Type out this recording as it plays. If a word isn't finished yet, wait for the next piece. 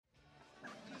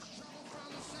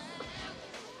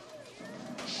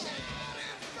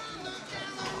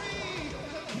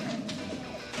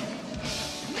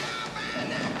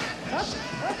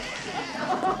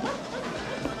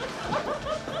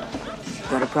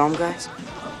problem, guys?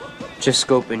 Just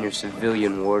scoping your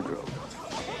civilian wardrobe.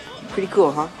 Pretty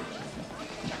cool, huh?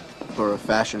 For a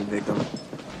fashion victim.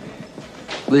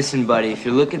 Listen, buddy, if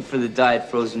you're looking for the diet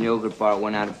frozen yogurt bar, it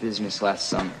went out of business last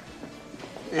summer.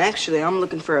 Actually, I'm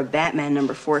looking for a Batman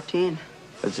number 14.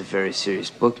 That's a very serious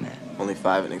book, man. Only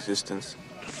 5 in existence.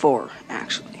 4,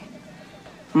 actually.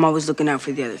 I'm always looking out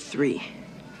for the other 3.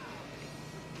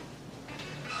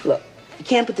 Look, you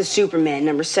can't put the Superman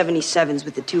number 77s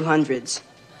with the 200s.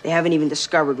 They haven't even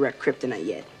discovered red kryptonite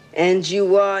yet. And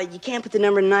you can't put the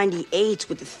number 98s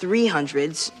with the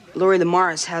 300s. Lori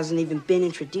Lamaris hasn't even been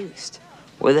introduced.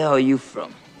 Where the hell are you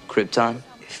from? Krypton?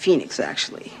 Phoenix,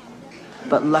 actually.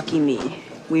 But lucky me,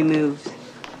 we moved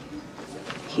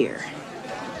here.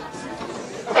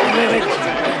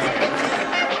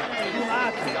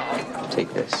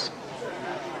 Take this.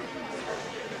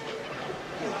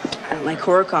 I don't like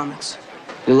horror comics.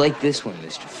 You'll like this one,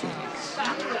 Mr. Phoenix.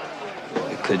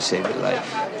 It could save your life.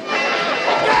 Hey!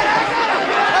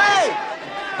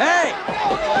 Hey!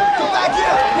 Come back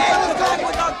here! Hey, what's going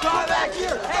on? Come back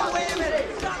here! Hey, wait a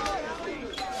minute! Stop.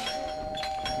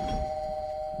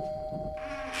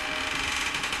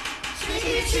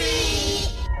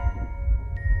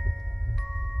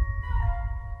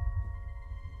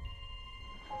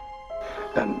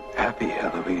 And happy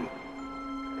Halloween.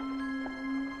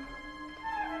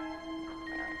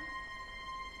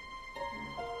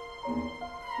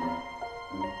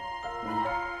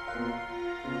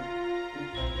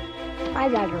 I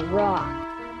got a rock.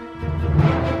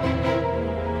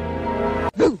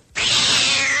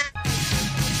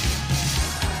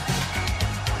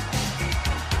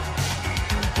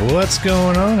 What's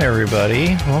going on,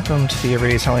 everybody? Welcome to the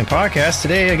Everyday's Halloween podcast.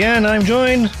 Today, again, I'm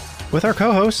joined with our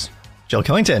co-host, Jill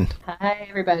Killington. Hi,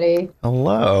 everybody.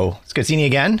 Hello. It's good seeing you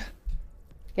again.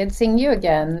 Good seeing you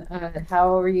again.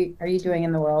 How are you doing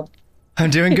in the world?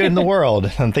 I'm doing good in the world.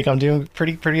 I think I'm doing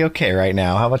pretty okay right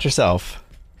now. How about yourself?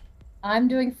 I'm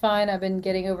doing fine. I've been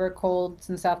getting over a cold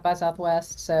since South by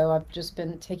Southwest, so I've just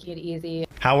been taking it easy.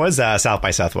 How was South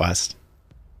by Southwest?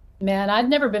 Man, I'd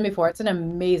never been before. It's an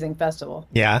amazing festival.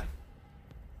 Yeah?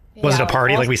 Was it a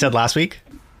party like we said last week?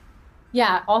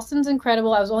 Yeah, Austin's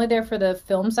incredible. I was only there for the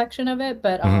film section of it,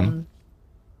 but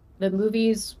the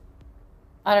movies,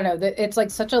 I don't know. It's like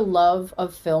such a love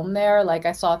of film there. Like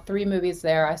I saw 3 movies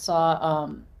there. I saw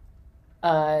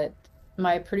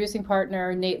my producing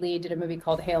partner, Nate Lee, did a movie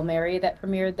called Hail Mary that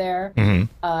premiered there.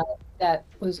 That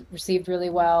was received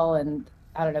really well. And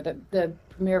I don't know, the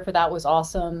premiere for that was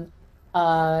awesome.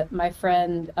 My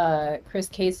friend Chris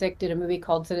Kasich did a movie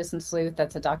called Citizen Sleuth.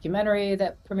 That's a documentary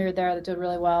that premiered there that did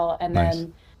really well. And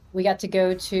then we got to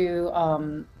go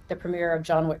to the premiere of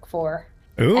John Wick 4.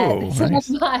 Ooh, nice.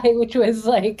 Which was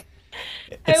like,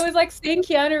 it was like seeing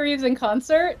Keanu Reeves in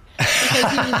concert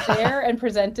because he was there and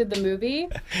presented the movie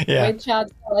with Chad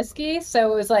Stahelski.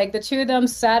 So it was like the two of them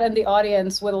sat in the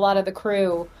audience with a lot of the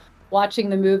crew watching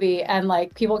the movie, and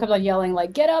like people kept on yelling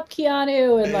like, "Get up,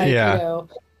 Keanu!" and like you know,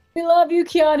 "We love you,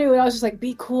 Keanu!" And I was just like,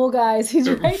 "Be cool, guys. He's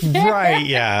right there." Right,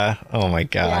 yeah. Oh my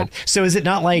God. Yeah. So is it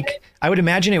not like, I would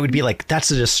imagine it would be like, that's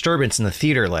a disturbance in the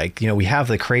theater. Like, you know, we have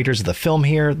the creators of the film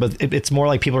here, but it's more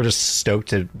like people are just stoked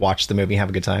to watch the movie and have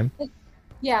a good time.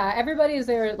 Yeah, everybody is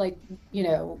there. Like, you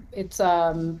know, it's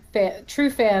true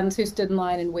fans who stood in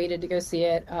line and waited to go see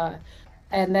it.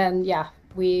 And then,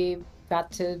 we got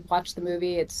to watch the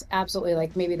movie. It's absolutely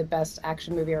like maybe the best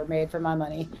action movie ever made for my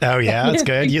money. Oh yeah, that's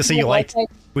good. So you liked?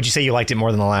 Would you say you liked it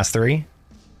more than the last 3?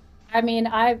 I mean,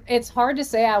 it's hard to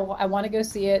say. I want to go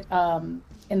see it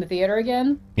in the theater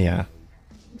again. Yeah.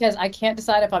 Because I can't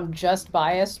decide if I'm just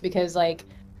biased because like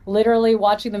literally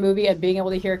watching the movie and being able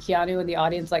to hear Keanu in the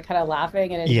audience like kind of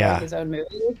laughing and enjoying his own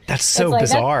movie. That's so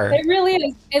bizarre. It really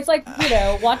is. It's like, you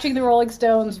know, watching the Rolling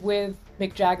Stones with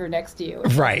Mick Jagger next to you.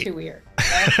 It's right. Too weird.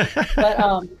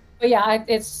 But yeah,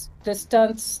 it's the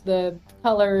stunts, the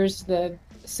colors, the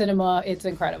cinema. It's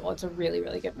incredible. It's a really,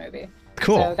 really good movie.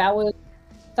 Cool. So that was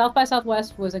South by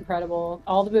Southwest was incredible.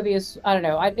 All the movies, I don't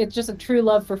know. It's just a true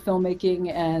love for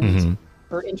filmmaking and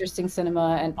for interesting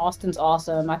cinema. And Austin's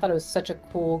awesome. I thought it was such a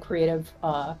cool, creative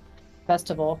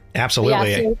festival.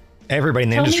 Absolutely. Yeah, so everybody in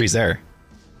the industry's there.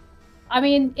 I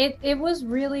mean, it was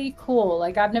really cool.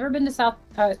 Like, I've never been to South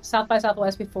by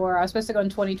Southwest before. I was supposed to go in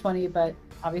 2020, but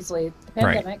obviously the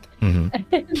pandemic. Right.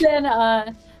 And then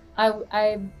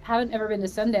I haven't ever been to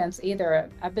Sundance either.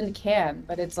 I've been to Cannes,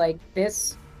 but it's like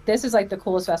this is like the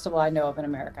coolest festival I know of in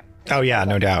America. Oh yeah,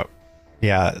 no doubt.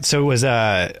 Yeah. So it was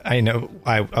I know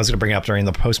I was going to bring it up during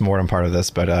the postmortem part of this,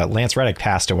 but Lance Reddick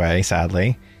passed away,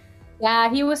 sadly.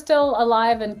 Yeah, he was still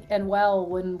alive and well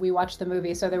when we watched the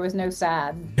movie, so there was no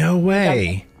sad. No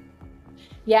way.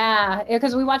 Yeah,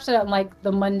 because we watched it on like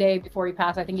the Monday before he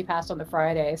passed. I think he passed on the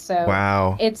Friday. So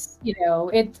Wow. it's,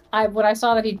 when I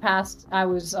saw that he'd passed, I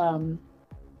was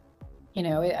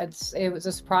it was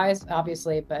a surprise,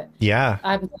 obviously, but Yeah.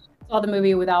 I saw the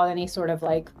movie without any sort of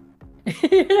like,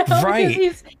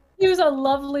 Right. He was a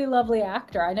lovely, lovely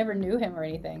actor. I never knew him or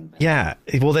anything. But. Yeah.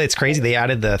 Well, it's crazy. They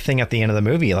added the thing at the end of the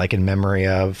movie, like in memory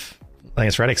of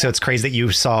Lance Reddick. So it's crazy that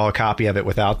you saw a copy of it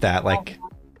without that. Like, I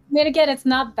mean, again, it's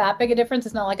not that big a difference.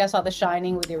 It's not like I saw The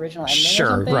Shining with the original ending.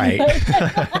 Sure, right.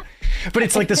 But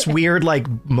it's like this weird like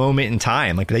moment in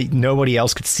time. Like nobody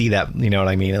else could see that. You know what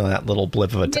I mean? That little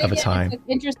blip of a time. It's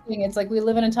interesting. It's like we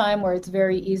live in a time where it's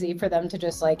very easy for them to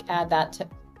just like add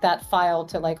that file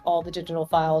to like all the digital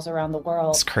files around the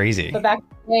world. It's crazy. But back in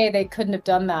the day, they couldn't have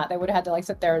done that. They would have had to like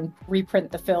sit there and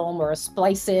reprint the film or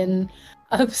splice in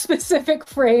a specific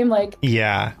frame, like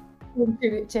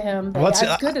tribute to him. But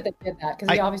it's good that they did that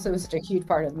because he obviously was such a huge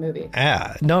part of the movie.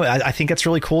 Yeah, no, I think it's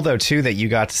really cool though too that you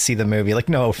got to see the movie. Like,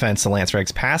 no offense to Lance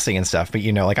Reddick's passing and stuff, but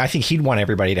like I think he'd want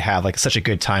everybody to have like such a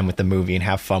good time with the movie and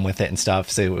have fun with it and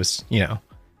stuff. So it was,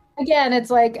 Again, it's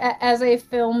like as a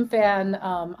film fan,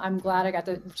 I'm glad I got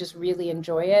to just really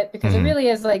enjoy it because it really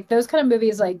is like those kind of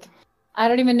movies. Like, I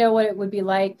don't even know what it would be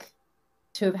like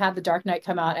to have had The Dark Knight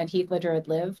come out and Heath Ledger had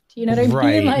lived. You know what I mean?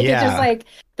 Right, Like yeah. it's just like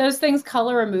those things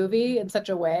color a movie in such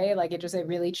a way, like it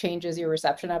really changes your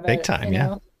reception of it. Big time,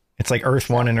 yeah. It's like Earth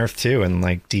 1 and Earth 2 and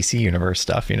like DC Universe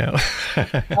stuff,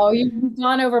 Oh, you've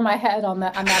gone over my head on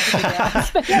that particular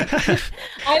aspect.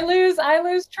 I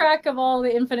lose track of all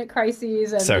the Infinite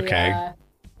Crises and the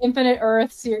Infinite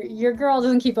Earths. Your girl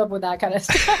doesn't keep up with that kind of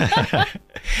stuff.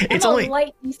 It's I'm only a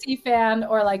light DC fan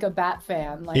or like a Bat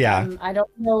fan. Like, yeah. I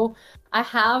don't know. I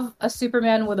have a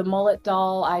Superman with a mullet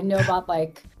doll. I know about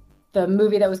like the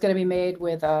movie that was going to be made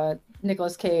with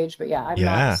Nicolas Cage, but I'm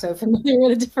not so familiar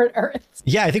with the different Earths.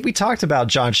 Yeah, I think we talked about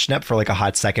John Schnepp for like a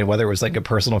hot second, whether it was like a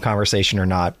personal conversation or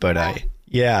not. But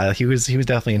he was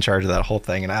definitely in charge of that whole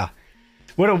thing. And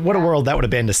what a world that would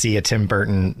have been to see a Tim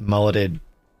Burton mulleted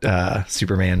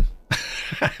Superman.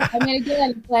 I mean,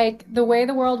 again, like the way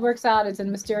the world works out, it's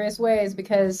in mysterious ways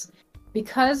because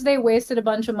they wasted a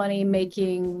bunch of money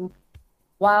making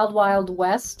Wild Wild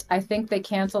West. I think they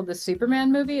canceled the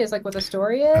Superman movie is like what the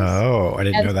story is. Oh, I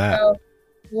didn't know that. So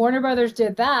Warner Brothers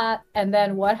did that. And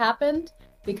then what happened?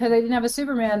 Because they didn't have a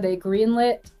Superman, they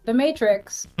greenlit The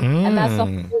Matrix. And that's the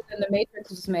whole reason The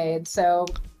Matrix was made. So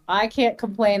I can't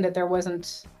complain that there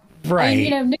wasn't.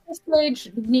 Right. And, Nicolas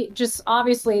Cage just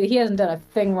obviously he hasn't done a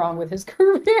thing wrong with his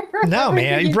career. No,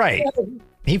 man. Right.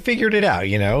 He figured it out,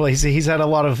 He's had a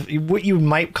lot of what you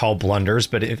might call blunders,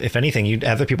 but if anything,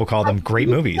 other people call them great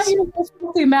movies.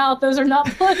 Mouth, those are not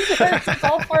blunders. It's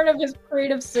all part of his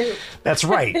creative suit. That's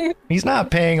right. He's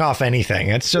not paying off anything.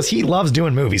 It's just he loves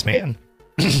doing movies, man.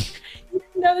 You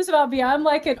know this about me. I'm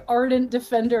like an ardent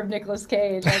defender of Nicolas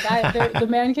Cage. Like the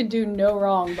man can do no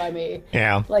wrong by me.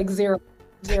 Yeah. Like 0,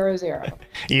 0, 0. Are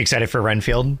you excited for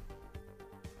Renfield?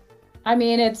 I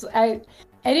mean,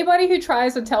 anybody who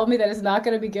tries to tell me that it's not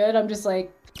going to be good, I'm just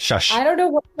like, shush. I don't know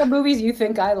what the movies you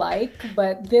think I like,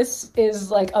 but this is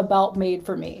like about made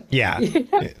for me. Yeah.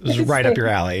 It was right up your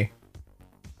alley.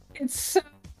 It's so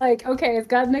like, okay, it's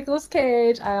got Nicolas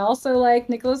Cage. I also like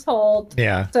Nicholas Hoult.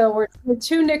 Yeah. So we're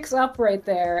 2 Nicks up right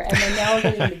there. And then now we're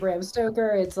getting into Bram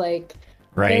Stoker. It's like,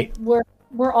 right.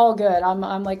 We're all good.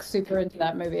 I'm like super into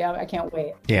that movie. I can't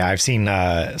wait. Yeah, I've seen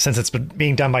since it's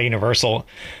being done by Universal,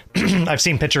 I've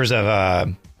seen pictures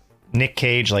of Nick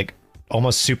Cage like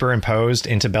almost superimposed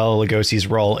into Bela Lugosi's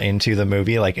role into the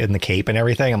movie, like in the cape and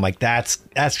everything. I'm like, that's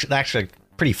actually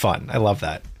pretty fun. I love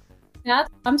that. Yeah,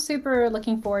 I'm super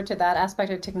looking forward to that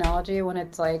aspect of technology when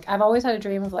it's like I've always had a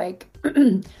dream of like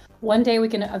one day we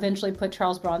can eventually put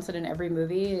Charles Bronson in every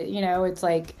movie. It's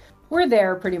like we're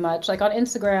there pretty much. Like on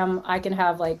Instagram, I can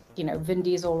have like, Vin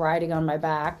Diesel riding on my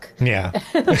back. Yeah.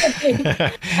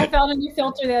 I found a new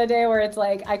filter the other day where it's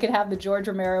like I could have the George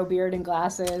Romero beard and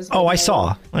glasses. Oh, I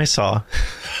saw. Like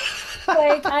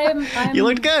You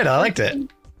looked good. I liked it.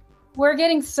 We're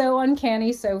getting so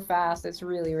uncanny so fast. It's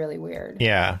really, really weird.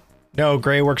 Yeah. No,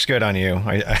 gray works good on you.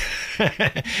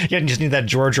 You just need that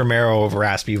George Romero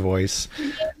raspy voice.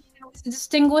 It's a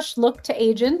distinguished look to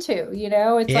age into,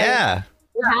 It's like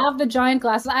you have the giant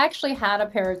glasses. I actually had a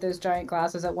pair of those giant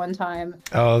glasses at one time.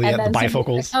 Oh, yeah, the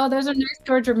bifocals. Like, those are nice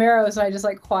George Romero's. So I just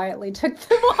like quietly took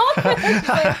them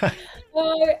off.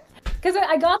 Because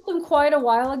I got them quite a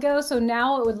while ago, so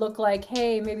now it would look like,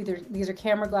 hey, maybe these are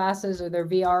camera glasses or they're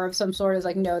VR of some sort. It's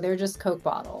like, no, they're just Coke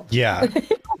bottle. Yeah,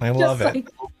 I love it.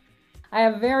 I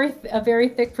have a very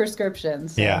thick prescription.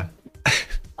 So. Yeah.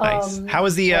 Nice. How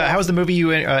was the movie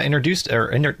you introduced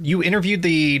you interviewed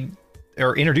the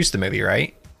or introduced the movie,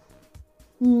 right?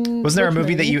 Wasn't there a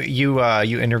movie that you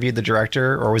interviewed the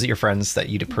director, or was it your friends that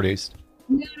you produced?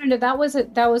 No. That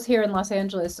was here in Los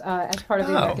Angeles as part of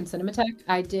the American Cinematheque.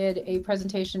 I did a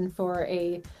presentation for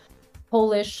a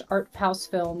Polish art house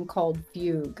film called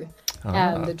Fugue.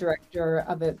 And the director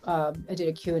of it, I did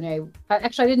a Q&A.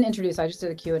 Actually, I didn't introduce, I just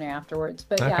did a Q&A afterwards.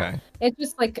 But yeah, it's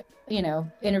just like,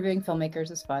 interviewing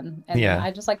filmmakers is fun. And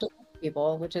I just like to talk to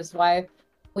people, which is why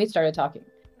we started talking.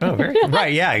 Oh, very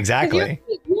right. Yeah, exactly.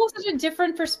 You have such a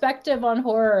different perspective on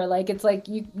horror. Like, it's like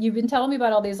you've been telling me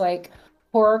about all these like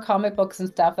horror comic books and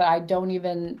stuff that I don't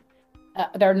even,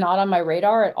 they're not on my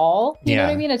radar at all. You know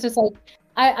what I mean? It's just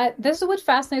like, this is what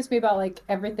fascinates me about like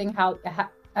everything,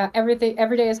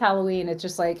 every day is Halloween. It's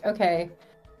just like, okay,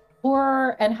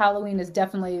 horror and Halloween is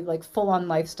definitely like full on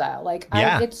lifestyle. Like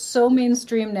it's so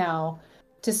mainstream now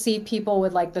to see people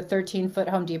with like the 13-foot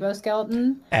Home Depot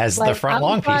skeleton as like, the front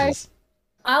lawn pieces.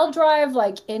 I'll drive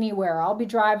like anywhere. I'll be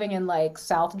driving in like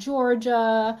South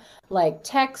Georgia, like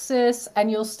Texas,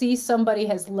 and you'll see somebody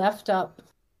has left up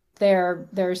their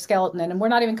skeleton, and we're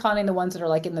not even counting the ones that are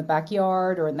like in the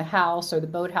backyard or in the house or the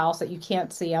boathouse that you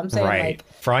can't see. I'm saying like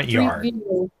front yard,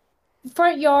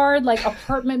 like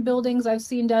apartment buildings. I've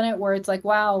seen done it where it's like,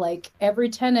 wow, like every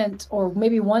tenant or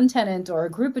maybe one tenant or a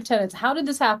group of tenants, how did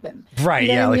this happen? Right.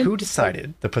 You know like who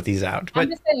decided to put these out? But I'm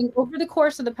just saying, over the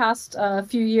course of the past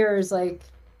few years, like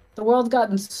the world's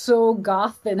gotten so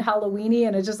goth and Halloweeny,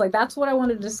 and it's just like, that's what I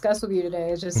wanted to discuss with you today.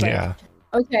 It's just like,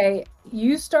 okay,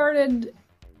 you started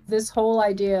this whole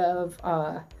idea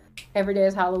of every day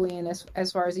is Halloween,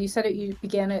 as far as you said it, you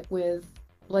began it with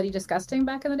Bloody Disgusting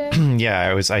back in the day.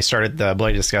 I started the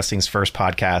Bloody Disgusting's first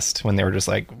podcast when they were just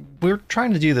like, we're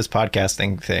trying to do this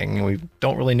podcasting thing and we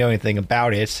don't really know anything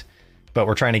about it, but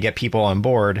we're trying to get people on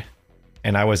board.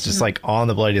 And I was just like on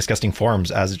the Bloody Disgusting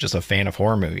forums as just a fan of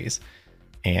horror movies.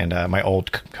 And my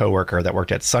old coworker that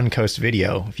worked at Suncoast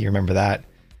Video, if you remember that,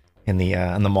 in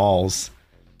the malls,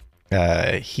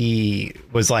 he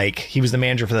was the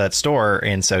manager for that store,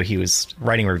 and so he was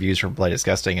writing reviews for Bloody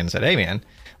Disgusting and said, hey man,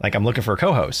 like I'm looking for a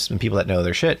co-host and people that know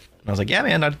their shit. And I was like, yeah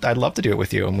man, I'd love to do it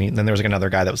with you. And then there was like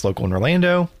another guy that was local in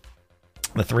Orlando.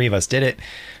 The three of us did it,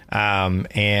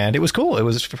 and it was cool. It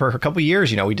was for a couple of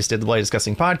years, we just did the Bloody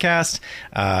Disgusting podcast,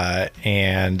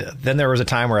 and then there was a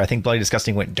time where I think Bloody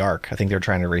Disgusting went dark. I think they were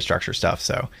trying to restructure stuff.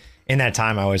 So in that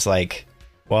time I was like,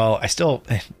 well, I still,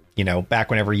 back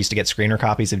whenever we used to get screener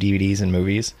copies of DVDs and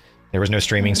movies, there was no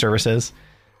streaming services.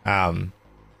 I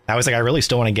was like, I really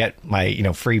still want to get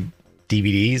my, free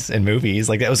DVDs and movies.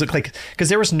 Like that was like, because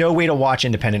there was no way to watch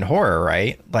independent horror,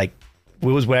 right? Like it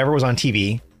was whatever was on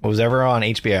TV, what was ever on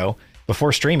HBO.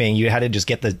 Before streaming, you had to just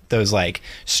get those like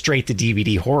straight to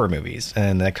DVD horror movies,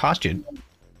 and that cost you.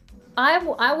 I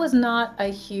was not a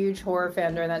huge horror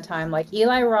fan during that time. Like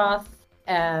Eli Roth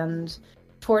and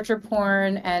torture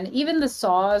porn and even the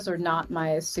Saws are not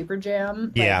my super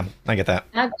jam. Yeah, I get that.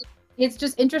 It's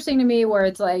just interesting to me where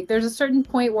it's like there's a certain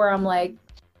point where I'm like,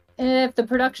 if the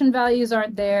production values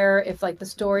aren't there, if like the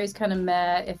story's kind of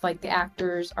meh, if like the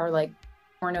actors are like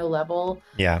porno level,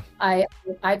 I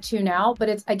tune out. But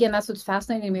it's, again, that's what's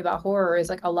fascinating to me about horror is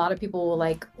like a lot of people will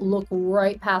like look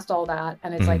right past all that,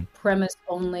 and it's like premise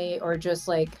only, or just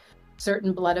like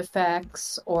certain blood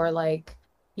effects, or like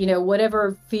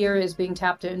whatever fear is being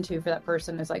tapped into for that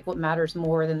person is like what matters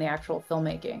more than the actual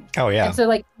filmmaking. Oh yeah. And so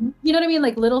like, you know what I mean,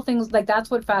 like little things like that's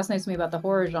what fascinates me about the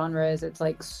horror genre is it's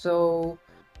like so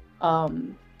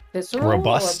visceral,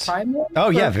 robust, or primal. Oh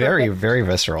yeah, very very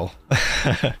visceral.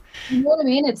 You know what I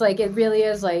mean? It's like it really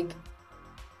is like,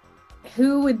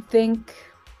 who would think,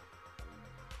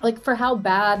 like, for how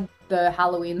bad the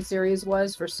Halloween series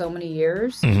was for so many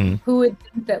years, who would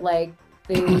think that like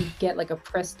they would get like a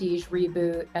prestige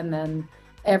reboot and then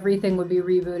everything would be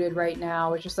rebooted right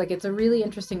now? It's just like, it's a really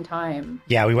interesting time.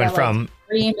 Yeah, we went from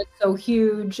Scream is so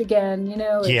huge again,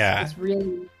 it's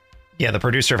really. Yeah, the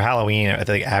producer of Halloween, I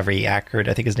think Avi Ackert,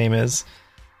 I think his name is.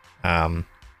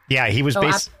 Yeah, he was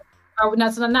based.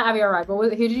 Not Avi Arad, but who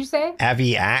did you say?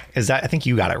 Avi is that? I think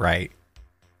you got it right.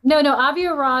 No, Avi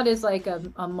Arad is like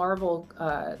a Marvel.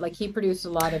 Like he produced a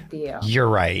lot of the. You're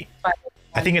right.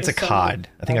 I think it's a COD.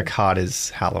 I think a COD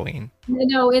is Halloween.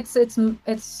 No, it's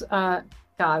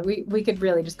God. We could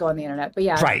really just go on the internet, but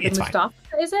yeah, right. It's Mustafa,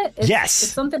 fine. Is it? Yes.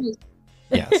 It's something.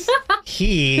 Yes.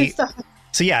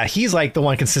 So yeah, he's like the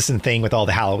one consistent thing with all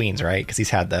the Halloweens, right? Because he's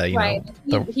had the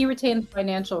he retained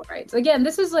financial rights. Again,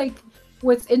 this is like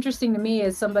what's interesting to me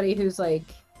is somebody who's like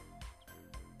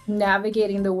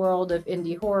navigating the world of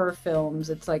indie horror films.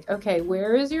 It's like, okay,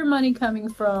 where is your money coming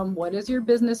from? What is your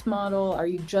business model? Are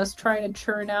you just trying to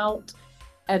churn out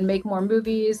and make more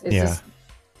movies? Is this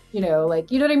you know,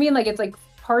 like, you know what I mean? Like, it's like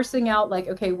parsing out, like,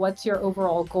 okay, what's your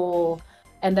overall goal?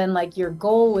 And then, like, your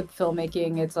goal with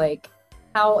filmmaking, it's like,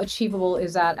 how achievable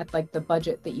is that at like the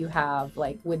budget that you have,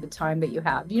 like with the time that you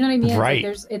have? Do you know what I mean? Right.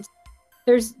 It's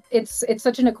like it's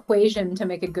such an equation to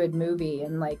make a good movie,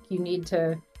 and like you need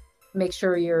to make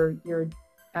sure you're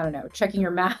I don't know, checking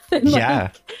your math and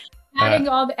like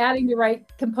adding the right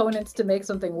components to make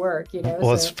something work, you know?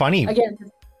 Well, it's funny. Again,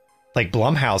 like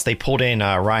Blumhouse, they pulled in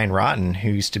Ryan Rotten, who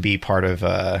used to be part of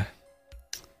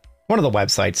one of the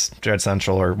websites, Dread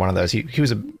Central or one of those. He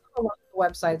was a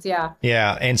websites, yeah.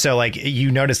 Yeah, and so like you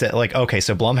notice that like, okay,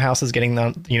 so Blumhouse is getting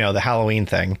the, you know, the Halloween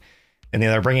thing, and then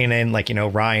they're bringing in like, you know,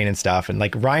 Ryan and stuff, and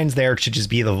like Ryan's there to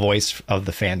just be the voice of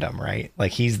the fandom, right?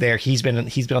 Like he's there, he's been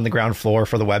on the ground floor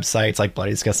for the websites like Bloody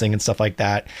Disgusting and stuff like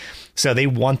that. So they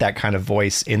want that kind of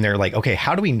voice in there, like, okay,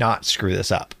 how do we not screw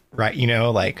this up, right? You know,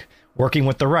 like working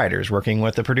with the writers, working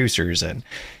with the producers, and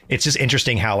it's just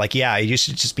interesting how like, yeah, it used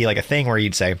to just be like a thing where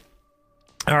you'd say,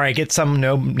 all right, get some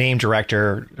no-name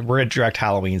director. We're gonna direct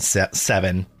Halloween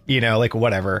 7, you know, like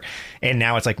whatever. And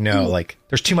now it's like, no, like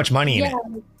there's too much money in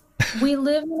it. We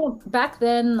live back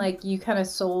then, like you kind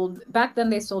of back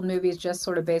then they sold movies just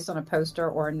sort of based on a poster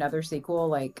or another sequel.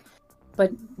 Like,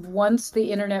 but once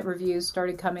the internet reviews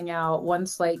started coming out,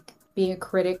 once like being a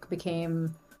critic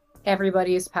became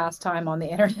everybody's pastime on the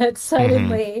internet,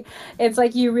 suddenly it's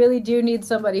like you really do need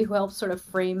somebody who helps sort of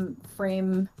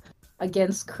frame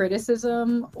against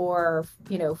criticism, or,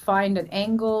 you know, find an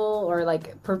angle, or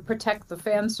like protect the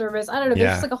fan service. I don't know.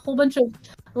 There's just like a whole bunch of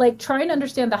like trying to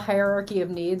understand the hierarchy of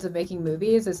needs of making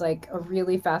movies is like a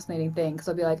really fascinating thing. Because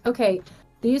I'll be like, okay,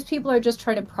 these people are just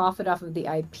trying to profit off of the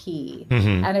IP.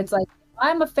 And it's like,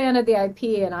 I'm a fan of the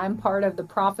IP and I'm part of the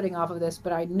profiting off of this,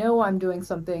 but I know I'm doing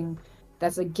something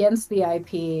that's against the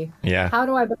IP. Yeah. How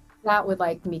do I balance that with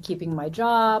like me keeping my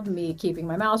job, me keeping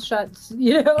my mouth shut,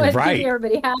 you know, and keeping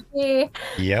everybody happy?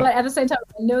 Yeah. But at the same time,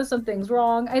 I know something's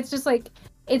wrong. It's just like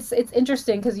it's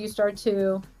interesting because you start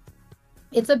to.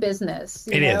 It's a business.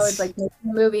 You know? It's like making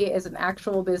a movie is an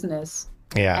actual business.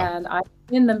 Yeah. And I'm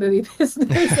in the movie business,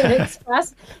 and it's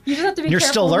fast. You just have to be. You're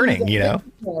careful still learning, you know.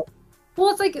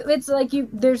 Well, it's like you.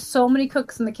 There's so many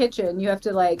cooks in the kitchen. You have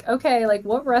to like, okay, like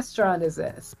what restaurant is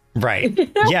this? Right.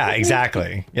 Yeah.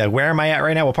 Exactly. Yeah. Where am I at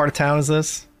right now? What part of town is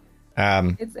this?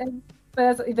 It's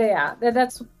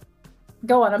that's.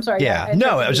 Go on. I'm sorry. Yeah.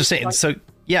 No, I was just saying. So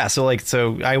yeah. So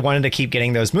I wanted to keep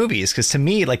getting those movies because to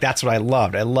me, like that's what I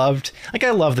loved. I love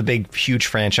the big, huge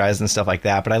franchise and stuff like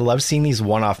that. But I love seeing these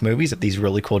one-off movies that these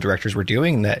really cool directors were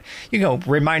doing that, you know,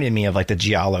 reminded me of like the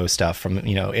Giallo stuff from,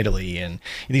 you know, Italy, and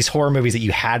these horror movies that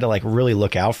you had to like really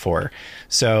look out for.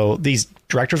 So these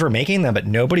directors were making them, but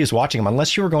nobody was watching them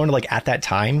unless you were going to like at that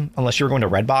time, unless you were going to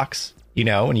Redbox, you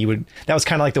know, and that was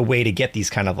kind of like the way to get these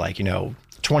kind of like, you know,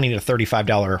 $20 to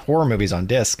 $35 horror movies on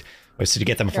disc, was to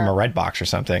get them from a Redbox or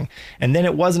something. And then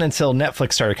it wasn't until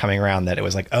Netflix started coming around that it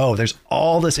was like, oh, there's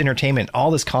all this entertainment,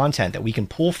 all this content that we can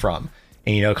pull from,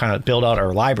 and, you know, kind of build out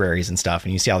our libraries and stuff.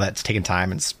 And you see how that's taken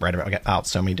time and spread out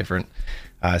so many different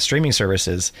streaming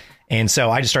services. And so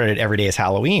I just started Every Day is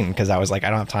Halloween because I was like, I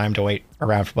don't have time to wait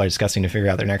around for Bloody Disgusting to figure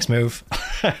out their next move.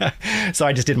 So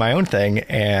I just did my own thing.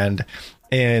 And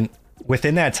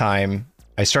within that time,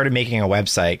 I started making a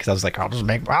website because I was like, I'll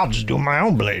just do my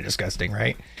own Bloody Disgusting,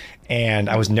 right? And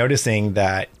I was noticing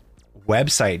that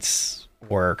websites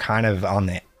were kind of on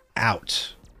the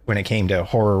out when it came to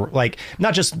horror, like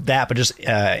not just that, but just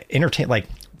entertain, like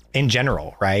in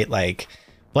general, right? Like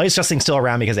Bloody Disgusting's still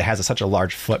around because it has such a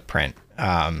large footprint.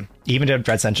 Even if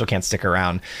Dread Central can't stick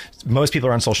around, most people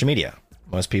are on social media.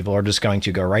 Most people are just going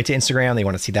to go right to Instagram. They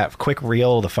want to see that quick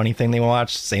reel, the funny thing they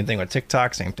watch. Same thing with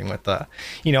TikTok. Same thing with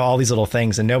you know, all these little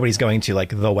things. And nobody's going to like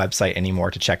the website anymore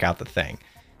to check out the thing.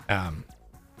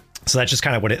 So that's just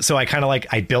kind of what it. So I kind of like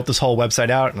I built this whole website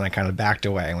out and I kind of backed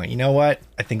away. I went, you know what?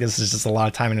 I think this is just a lot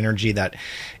of time and energy that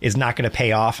is not going to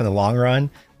pay off in the long run.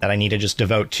 That I need to just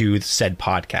devote to said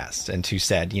podcast and to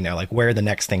said, you know, like where the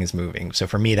next thing is moving. So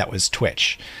for me, that was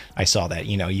Twitch. I saw that,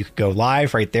 you know, you could go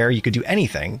live right there. You could do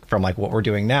anything from like what we're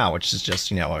doing now, which is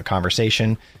just, you know, a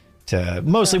conversation to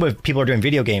mostly what people are doing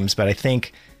video games. But I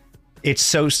think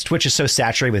Twitch is so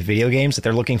saturated with video games that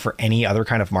they're looking for any other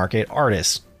kind of market,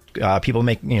 artists, people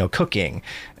make, you know, cooking,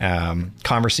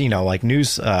 you know, like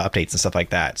news updates and stuff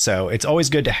like that. So it's always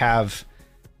good to have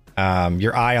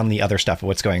your eye on the other stuff of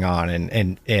what's going on,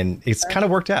 and it's kind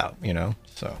of worked out, you know.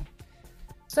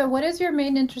 So what is your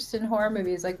main interest in horror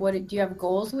movies? Like, what do you have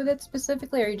goals with it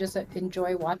specifically, or you just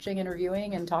enjoy watching and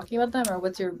reviewing and talking about them, or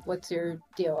what's your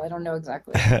deal? I don't know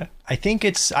exactly. I think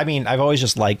I've always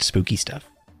just liked spooky stuff,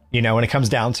 You know, when it comes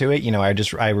down to it, you know,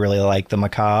 I really like the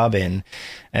macabre, and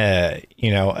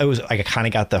you know, it was like I kind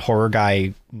of got the horror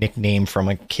guy nickname from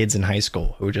like kids in high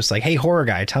school who were just like, "Hey, horror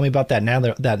guy, tell me about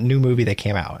that new movie that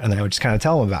came out," and then I would just kind of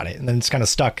tell them about it, and then it's kind of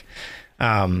stuck.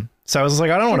 So I was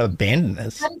like, I don't want to abandon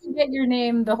this. How did you get your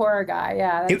name, the horror guy?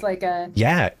 Yeah,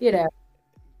 that's you know.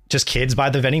 Just kids by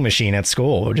the vending machine at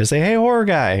school would just say, "Hey, horror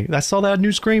guy, I saw that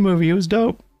new Scream movie. It was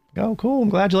dope." Oh, cool. I'm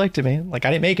glad you liked it, man. Like,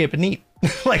 I didn't make it, but neat.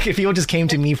 Like, if people just came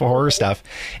to me for horror stuff.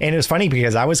 And it was funny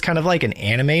because I was kind of like an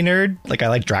anime nerd. Like, I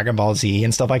like Dragon Ball Z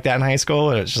and stuff like that in high school.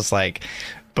 And it was just like,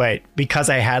 but because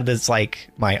I had this, like,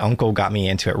 my uncle got me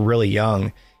into it really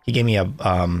young. He gave me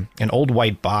an old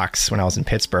white box when I was in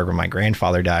Pittsburgh when my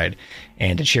grandfather died.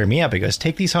 And to cheer me up, he goes,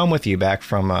 "Take these home with you back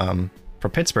from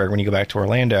Pittsburgh when you go back to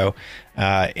Orlando."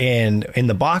 And in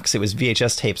the box, it was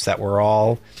VHS tapes that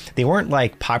were they weren't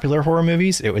like popular horror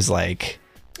movies. It was like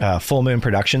Full Moon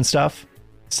Production stuff.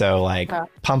 So like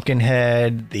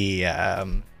Pumpkinhead, the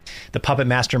Puppet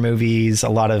Master movies, a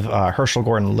lot of Herschel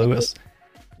Gordon Lewis.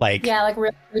 Like, yeah, like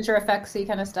real creature effectsy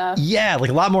kind of stuff. Yeah,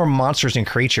 like a lot more monsters and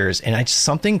creatures. And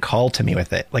something called to me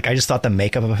with it. Like, I just thought the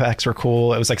makeup effects were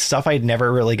cool. It was like stuff I'd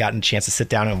never really gotten a chance to sit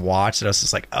down and watch. And I was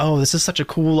just like, oh, this is such a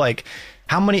cool, like,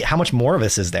 how much more of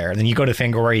this is there? And then you go to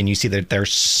Fangoria and you see that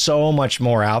there's so much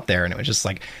more out there. And it was just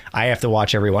like, I have to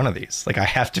watch every one of these. Like, I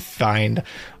have to find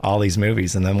all these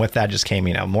movies. And then with that just came,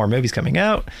 you know, more movies coming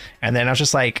out. And then I was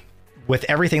just like, with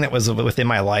everything that was within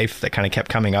my life that kind of kept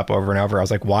coming up over and over, I was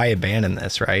like, why abandon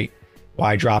this, right?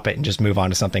 Why drop it and just move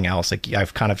on to something else? Like,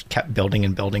 I've kind of kept building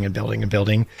and building and building and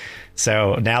building.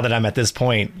 So now that I'm at this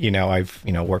point, you know, I've,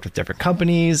 you know, worked with different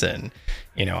companies, and,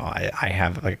 you know, I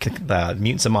have like the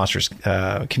Mutants and Monsters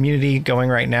community going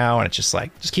right now. And it's just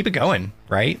like, just keep it going,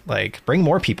 right? Like, bring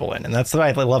more people in. And that's what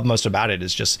I love most about it,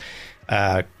 is just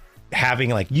having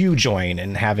like you join,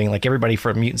 and having like everybody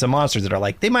from Mutants and Monsters that are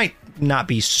like, they might not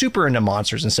be super into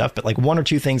monsters and stuff, but like one or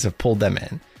two things have pulled them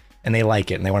in and they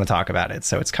like it and they want to talk about it.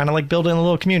 So it's kind of like building a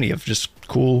little community of just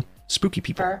cool, spooky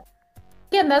people.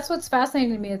 Yeah, and that's what's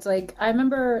fascinating to me. It's like, I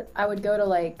remember I would go to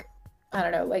like, I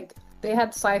don't know, like they had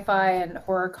sci-fi and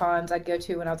horror cons I'd go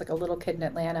to when I was like a little kid in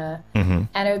Atlanta. Mm-hmm.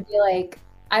 And it would be like,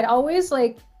 I'd always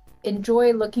like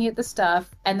enjoy looking at the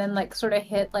stuff, and then like sort of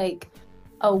hit like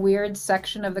a weird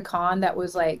section of the con that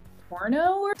was like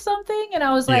porno or something. And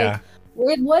I was like,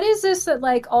 wait, what is this that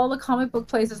like all the comic book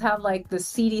places have like the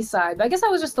seedy side? But I guess that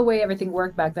was just the way everything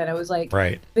worked back then. It was like,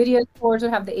 video stores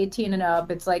would have the 18 and up.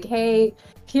 It's like, hey,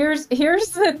 here's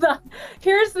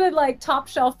the like top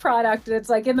shelf product. And it's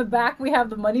like in the back we have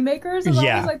the money makers. And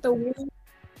that was like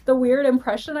the weird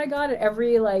impression I got at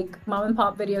every like mom and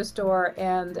pop video store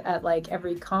and at like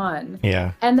every con.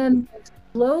 Yeah. And then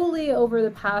slowly over the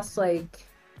past like,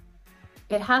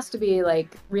 it has to be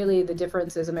like really the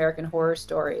difference is American Horror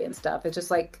Story and stuff. It's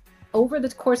just like over the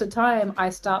course of time, I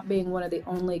stopped being one of the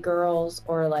only girls,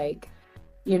 or like,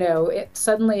 you know, it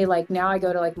suddenly like now I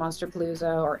go to like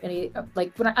Monsterpalooza or any,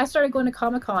 like when I started going to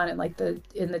Comic-Con in like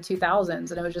in the 2000s,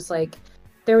 and it was just like,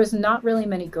 there was not really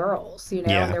many girls, you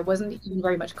know, and there wasn't even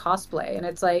very much cosplay. And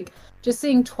it's like just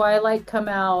seeing Twilight come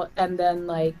out, and then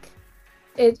like,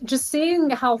 just seeing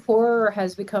how horror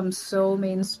has become so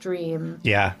mainstream.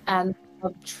 Yeah. And a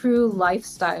true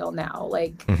lifestyle now.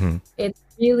 Like, it's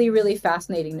really, really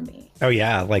fascinating to me. Oh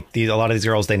yeah, like a lot of these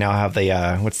girls, they now have the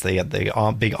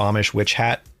big Amish witch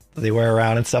hat that they wear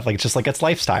around and stuff. Like, it's just like, it's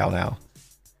lifestyle now.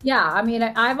 Yeah, I mean,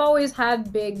 I've always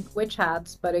had big witch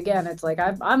hats, but again, it's like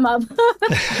I'm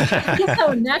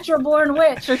a natural born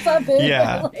witch or something.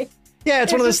 Yeah. Like, yeah,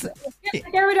 it's one of those. Like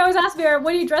everybody always asks me,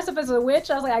 "When do you dress up as a witch?"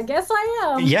 I was like, "I guess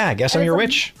I am." Yeah, I guess I'm your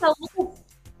witch.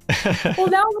 Well,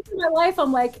 now in my life,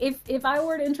 I'm like, if I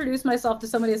were to introduce myself to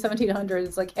somebody in the 1700s,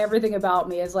 it's like everything about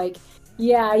me is like,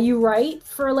 yeah, you write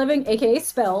for a living, aka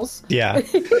spells. Yeah.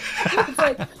 It's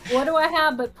like, what do I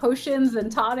have but potions and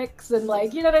tonics and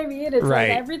like, you know what I mean? It's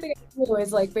like everything I do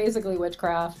is like basically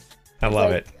witchcraft. I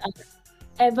love it.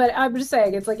 But I'm just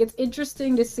saying, it's like, it's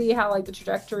interesting to see how like the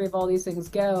trajectory of all these things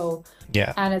go.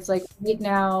 Yeah. And it's like right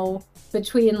now,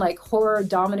 between like horror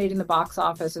dominating the box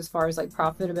office as far as like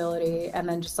profitability, and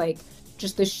then just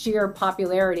the sheer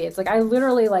popularity. It's like, I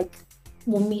literally like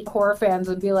will meet horror fans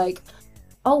and be like,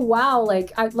 oh wow,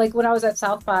 like when I was at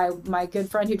South by, my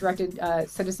good friend who directed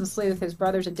Citizen Sleuth, his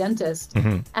brother's a dentist,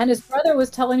 and his brother was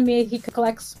telling me he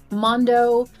collects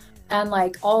Mondo and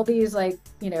like all these like,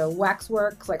 you know,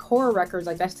 waxworks, like horror records,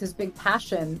 like that's his big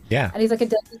passion. Yeah. And he's like a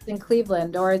dentist in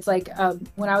Cleveland. Or it's like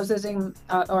when I was visiting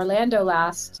Orlando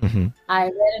last, I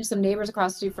ran into some neighbors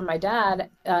across the street from my dad.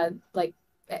 Like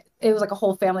it was like a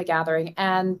whole family gathering,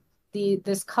 and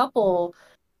this couple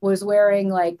was wearing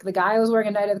like the guy was wearing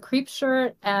a Night of the Creeps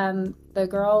shirt, and the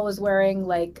girl was wearing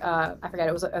like I forget,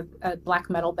 it was a black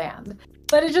metal band.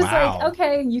 But it's just like,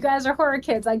 okay, you guys are horror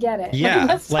kids, I get it.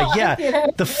 Yeah, You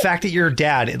know? The fact that your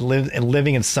dad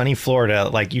living in sunny Florida,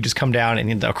 like you just come down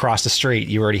and across the street,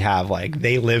 you already have like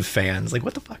They Live fans. Like,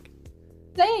 what the fuck?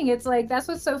 Saying it's like that's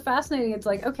what's so fascinating. It's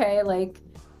like, okay, like,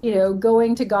 you know,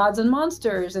 going to Gods and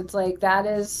Monsters. It's like that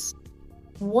is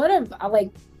one of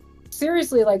like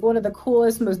seriously like one of the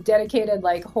coolest, most dedicated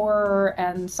like horror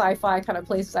and sci-fi kind of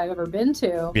places I've ever been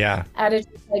to. Yeah. And it's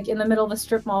just, like in the middle of the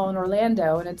strip mall in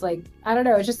Orlando, and it's like, I don't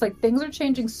know, it's just like things are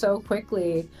changing so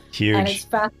quickly. Huge. And it's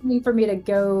fascinating for me to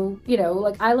go, you know,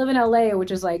 like I live in LA, which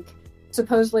is like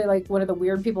supposedly like one of the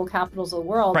weird people capitals of the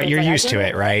world. Right, you're like, used to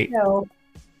it, right? You know,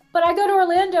 but I go to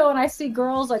Orlando and I see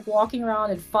girls like walking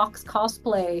around in Fox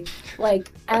cosplay, like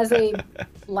as a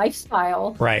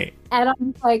lifestyle. Right. And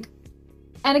I'm like,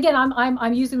 and again,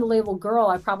 I'm using the label girl.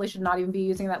 I probably should not even be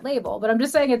using that label, but I'm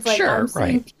just saying it's like sure, I'm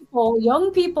seeing people,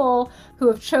 young people who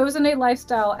have chosen a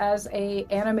lifestyle as a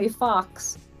anime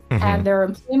fox, and their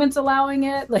employment's allowing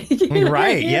it. Like, you know right, what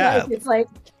I mean? yeah. Like, it's like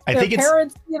I their think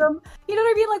parents, you know what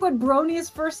I mean? Like when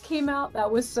Bronies first came out, that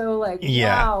was so like,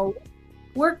 wow.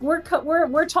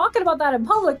 We're talking about that in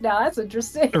public now. That's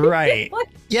interesting. Right.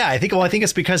 Yeah, I think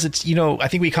it's because it's, you know, I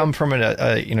think we come from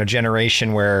a you know,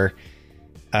 generation where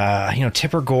you know,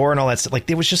 Tipper Gore and all that stuff, like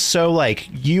it was just so like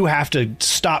you have to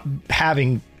stop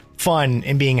having fun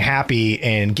and being happy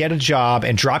and get a job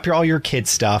and drop all your kid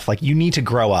stuff. Like you need to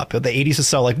grow up. The 80s is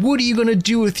so like, what are you gonna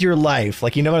do with your life?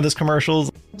 Like, you know, those commercials.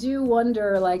 I do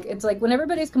wonder, like, it's like when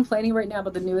everybody's complaining right now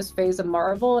about the newest phase of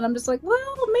Marvel, and I'm just like,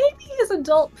 well, maybe as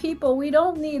adult people we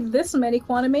don't need this many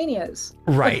Quantumanias.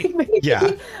 Right. Like, maybe,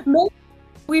 yeah. Maybe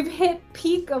we've hit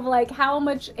peak of like how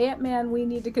much Ant-Man we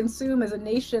need to consume as a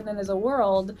nation and as a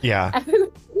world. Yeah. And we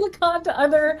look on to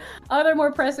other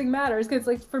more pressing matters. Because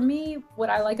like for me, what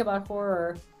I like about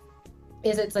horror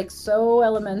is it's like so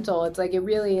elemental. It's like it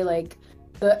really like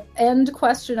the end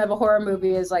question of a horror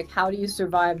movie is like, how do you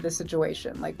survive this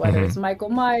situation? Like whether it's Michael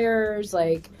Myers,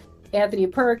 like Anthony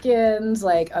Perkins,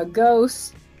 like a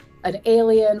ghost, an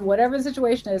alien, whatever the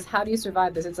situation is, how do you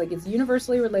survive this? It's like it's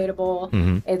universally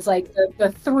relatable. It's like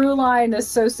the through line is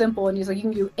so simple, and he's like, you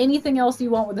can do anything else you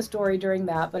want with the story during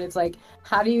that, but it's like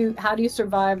how do you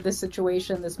survive this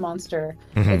situation, this monster?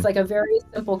 It's like a very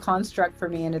simple construct for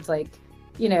me, and it's like,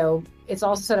 you know, it's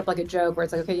also set up like a joke where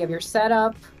it's like, okay, you have your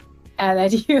setup, and then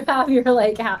you have your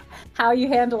like how you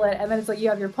handle it, and then it's like you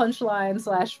have your punchline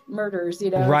 / murders,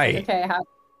 you know? Right. Like, okay,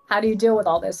 how do you deal with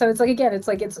all this? So it's like, again, it's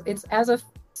like it's as a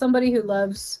somebody who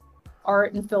loves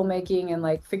art and filmmaking and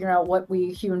like figuring out what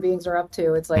we human beings are up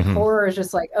to, it's like horror is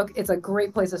just like, okay, it's a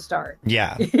great place to start.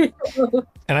 Yeah.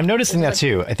 And I'm noticing that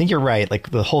too. I think you're right.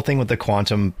 Like the whole thing with the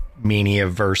quantum mania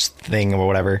verse thing or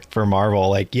whatever for Marvel,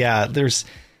 like, yeah, we're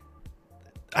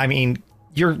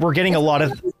getting a lot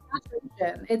of.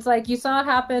 It's like you saw it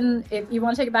happen. If you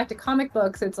want to take it back to comic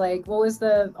books, it's like, what was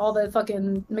all the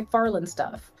fucking McFarlane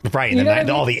stuff, right? And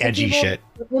all the edgy shit.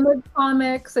 Image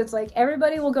comics. It's like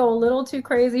everybody will go a little too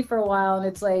crazy for a while, and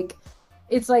it's like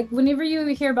whenever you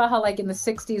hear about how like in the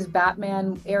 '60s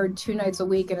Batman aired 2 nights a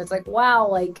week, and it's like, wow,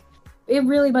 like it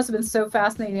really must have been so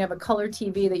fascinating to have a color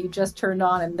TV that you just turned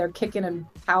on and they're kicking and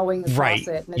powing across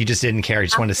it. And you just didn't care. You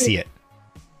just wanted to see it.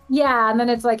 Yeah, and then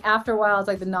it's like after a while, it's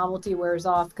like the novelty wears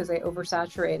off because they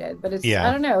oversaturated. But it's I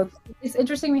don't know. It's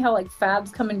interesting to me how like fads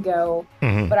come and go.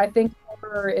 But I think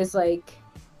horror is like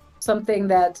something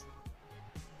that,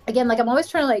 again, like I'm always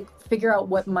trying to like figure out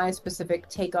what my specific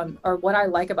take on or what I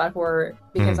like about horror,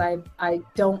 because I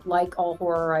don't like all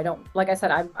horror. I don't, like I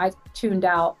said, I tuned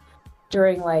out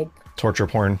during like torture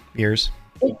porn years.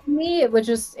 To me, it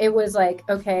was like,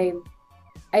 okay.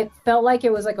 I felt like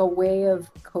it was like a way of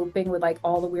coping with like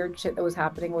all the weird shit that was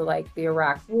happening with like the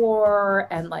Iraq War,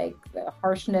 and like the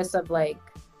harshness of like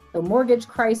the mortgage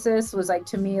crisis was like,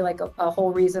 to me, like a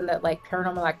whole reason that like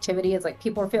Paranormal Activity is like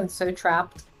people are feeling so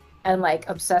trapped and like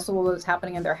obsessed with what was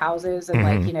happening in their houses, and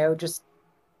like, you know, just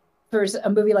for a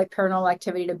movie like Paranormal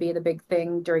Activity to be the big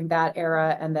thing during that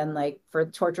era, and then like for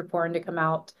torture porn to come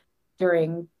out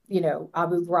during, you know,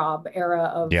 Abu Ghraib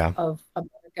era of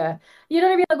America. You know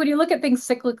what I mean? Like when you look at things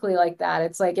cyclically like that,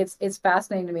 it's like it's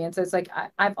fascinating to me. And so it's like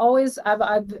I always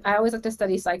like to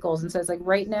study cycles. And so it's like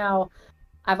right now,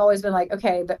 I've always been like,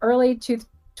 okay, the early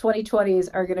 2020s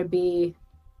are going to be,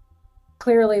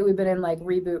 clearly we've been in like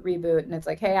reboot, and it's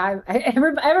like, hey,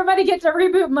 everybody gets a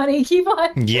reboot money. Keep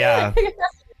on. Yeah.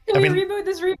 Can we reboot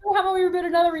this reboot? How about we reboot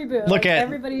another reboot?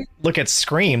 Look at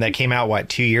Scream that came out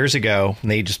 2 years ago.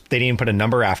 And they didn't even put a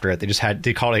number after it.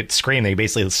 They called it Scream. They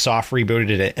basically soft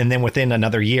rebooted it, and then within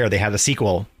another year they had a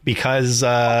sequel because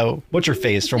what's her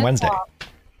face from Wednesday.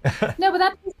 No, but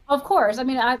that's of course. I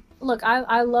mean,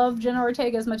 I love Jenna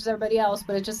Ortega as much as everybody else,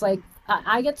 but it's just like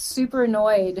I get super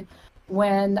annoyed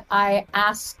when I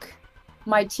ask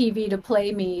my TV to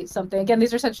play me something. Again,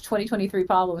 these are such 2023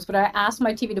 problems, but I ask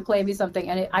my TV to play me something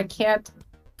and I can't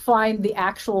find the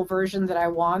actual version that I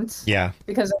want. Yeah.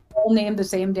 Because they all named the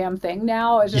same damn thing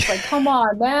now. It's just like, come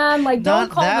on, man. Like, don't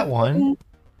Not call that one.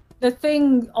 The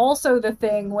thing, also the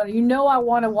thing, when I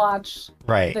want to watch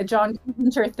the John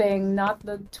Carpenter thing, not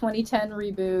the 2010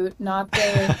 reboot, not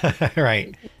the...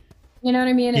 Right. You know what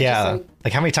I mean? It's yeah. just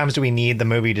like how many times do we need the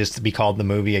movie just to be called the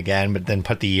movie again, but then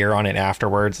put the year on it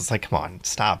afterwards? It's like, come on,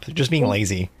 stop. They're just being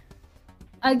lazy.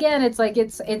 Again, it's like,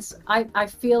 I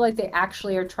feel like they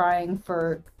actually are trying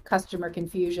for customer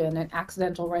confusion and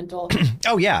accidental rental.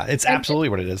 Oh yeah, it's absolutely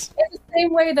what it is. It's the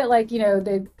same way that, like, you know,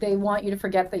 they want you to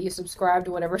forget that you subscribe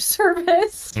to whatever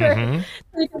service so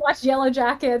you can watch Yellow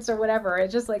Jackets or whatever.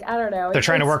 It's just like, I don't know. They're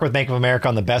trying to work with Bank of America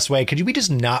on the best way. Could we just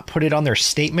not put it on their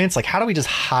statements? Like, how do we just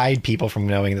hide people from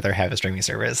knowing that they have a streaming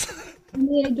service? I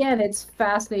mean, again, it's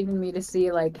fascinating to me to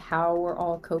see like how we're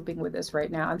all coping with this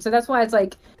right now, and so that's why it's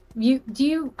like,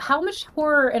 how much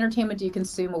horror entertainment do you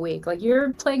consume a week? Like,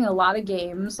 you're playing a lot of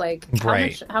games. Like,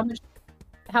 how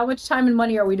much time and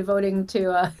money are we devoting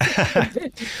to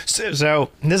so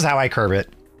this is how I curb it.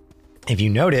 If you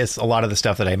notice, a lot of the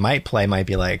stuff that I might play might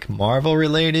be like Marvel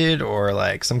related or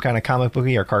like some kind of comic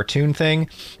booky or cartoon thing,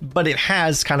 but it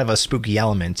has kind of a spooky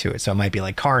element to it. So it might be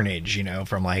like Carnage, you know,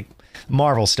 from like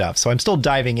Marvel stuff. So I'm still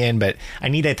diving in, but I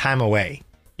need that time away.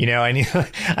 You know,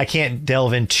 I can't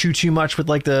delve in too much with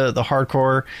like the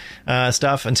hardcore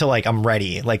stuff until like I'm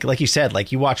ready. Like you said,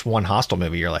 like you watch one Hostel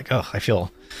movie, you're like, oh, I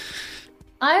feel.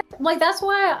 I like, that's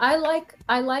why I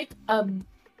like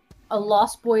a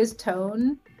Lost Boys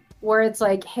tone, where it's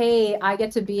like, hey, I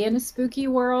get to be in a spooky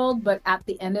world, but at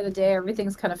the end of the day,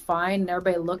 everything's kind of fine and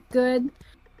everybody look good.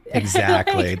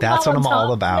 Exactly, like, that's what I'm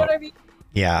all about. You know what I mean?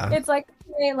 Yeah, it's like,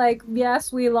 hey, like,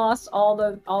 yes, we lost all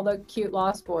the cute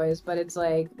Lost Boys, but it's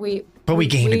like we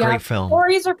gained a great film.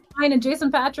 Stories are fine, and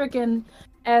Jason Patrick and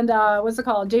what's it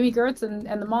called, Jamie Gertz and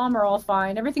the mom are all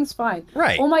fine. Everything's fine.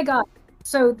 Right. Oh my god.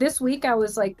 So this week I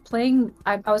was like playing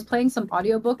some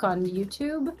audiobook on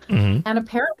YouTube, and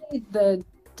apparently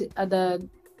the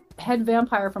head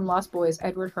vampire from Lost Boys,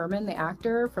 Edward Herman, the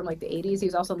actor from like the 80s, he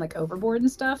was also in like Overboard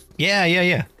and stuff.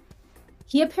 Yeah.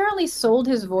 He apparently sold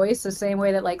his voice the same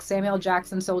way that like Samuel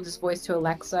Jackson sold his voice to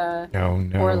Alexa. No.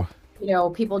 Or, you know,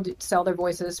 people sell their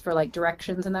voices for like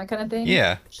directions and that kind of thing.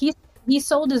 Yeah. He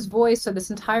sold his voice, so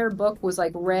this entire book was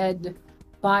like read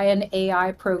by an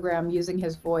AI program using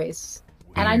his voice.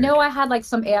 Weird. And I know I had like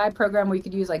some AI program where you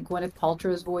could use like Gwyneth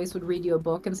Paltrow's voice would read you a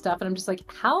book and stuff, and I'm just like,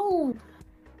 how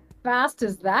fast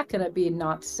is that gonna be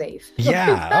not safe?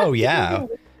 Yeah. Oh yeah.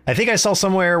 I think I saw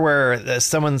somewhere where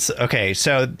okay,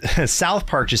 so South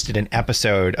Park just did an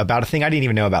episode about a thing I didn't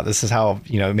even know about. This is how,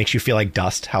 you know, it makes you feel like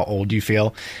dust, how old you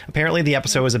feel. Apparently the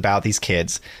episode was about these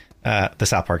kids, the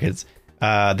South Park kids.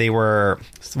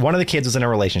 One of the kids was in a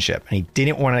relationship and he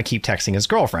didn't want to keep texting his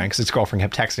girlfriend because his girlfriend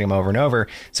kept texting him over and over.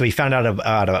 So he found out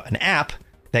about an app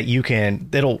that yeah,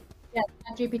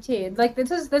 GPT. Like, this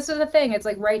is the thing. It's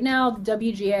like right now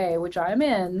WGA, which I'm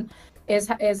in,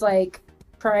 is like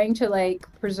trying to like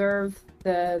preserve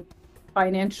the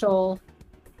financial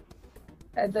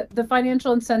the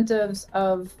financial incentives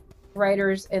of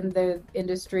writers in the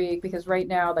industry, because right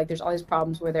now, like, there's all these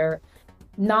problems where they're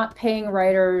not paying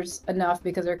writers enough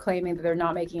because they're claiming that they're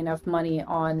not making enough money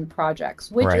on projects,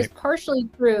 which is partially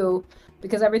true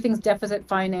because everything's deficit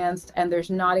financed and there's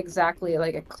not exactly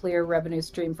like a clear revenue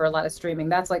stream for a lot of streaming.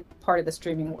 That's like part of the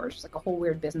streaming wars. It's like a whole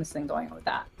weird business thing going on with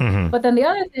that. But then the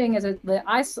other thing is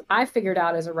that I figured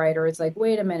out as a writer, it's like,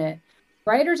 wait a minute,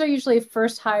 writers are usually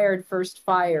first hired, first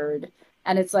fired.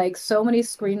 And it's like so many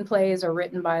screenplays are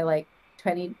written by like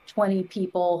 20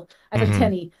 people. I said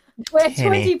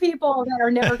 20 people that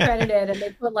are never credited, and they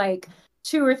put like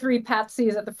 2 or 3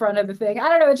 patsies at the front of the thing. I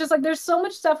don't know. It's just like there's so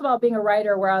much stuff about being a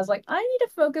writer where I was like, I need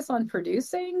to focus on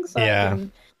producing so I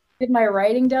can get my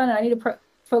writing done. And I need to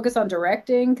focus on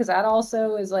directing because that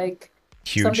also is like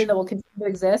huge. Something that will continue to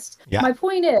exist. Yeah. My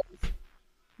point is,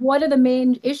 one of the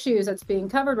main issues that's being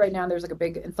covered right now, and there's like a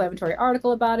big inflammatory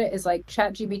article about it, is like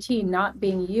ChatGPT not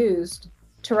being used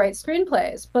to write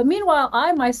screenplays. But meanwhile,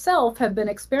 I myself have been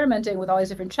experimenting with all these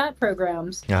different chat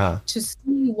programs to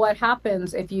see what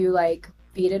happens if you like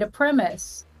feed it a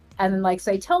premise and then like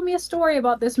say, tell me a story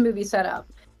about this movie setup.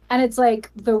 And it's like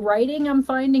the writing I'm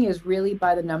finding is really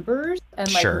by the numbers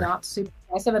and like not super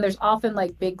aggressive. And there's often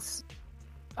like big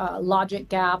logic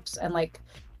gaps and like,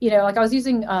 like I was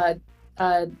using the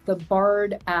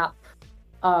Bard app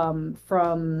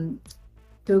from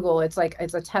Google. It's like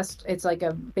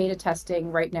a beta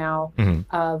testing right now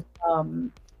of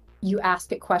you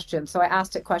ask it questions. So I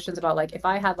asked it questions about like if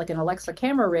I had like an Alexa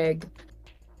camera rig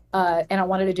and I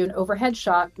wanted to do an overhead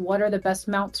shot, what are the best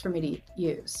mounts for me to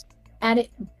use? And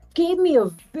it gave me a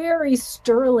very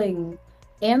sterling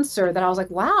answer that I was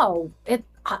like, wow,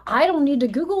 I don't need to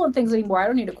Google and things anymore. I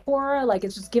don't need a Quora. Like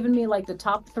it's just giving me like the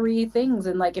top 3 things.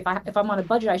 And like if I'm on a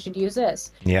budget, I should use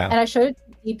this. Yeah. And I showed it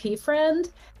to an EP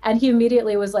friend and he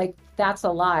immediately was like, that's a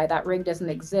lie. That rig doesn't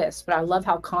exist. But I love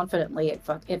how confidently it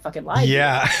fucking lied.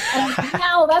 Yeah. And I'm like,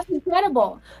 wow, that's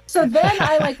incredible. So then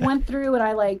I like went through and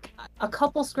I like a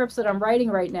couple scripts that I'm writing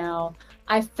right now.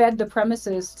 I fed the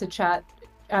premises to chat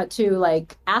to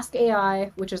like Ask AI,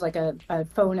 which is like a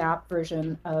phone app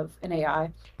version of an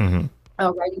AI.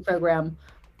 A writing program,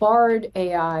 Bard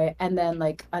AI, and then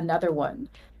like another one.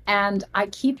 And I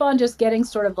keep on just getting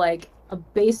sort of like a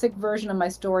basic version of my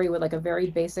story with like a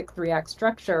very basic 3-act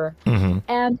structure.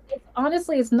 And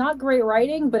honestly, it's not great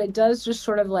writing, but it does just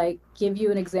sort of like give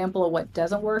you an example of what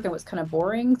doesn't work and what's kind of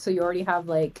boring. So you already have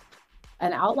like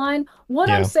an outline. What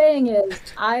I'm saying is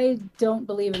I don't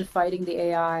believe in fighting the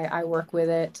AI. I work with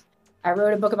it. I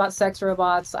wrote a book about sex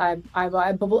robots. I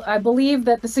believe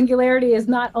that the singularity is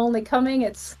not only coming,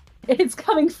 it's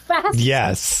coming fast.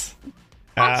 Yes.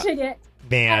 Watching it.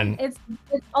 Man. And it's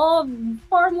all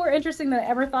far more interesting than I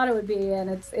ever thought it would be. And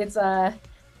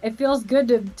it feels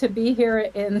good to be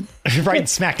here in right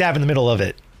smack dab in the middle of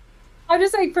it. I'm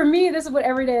just like, for me, this is what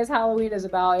Every Day is Halloween is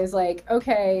about, is like,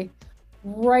 okay,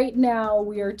 right now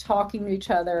we are talking to each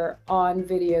other on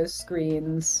video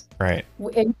screens, right,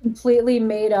 in completely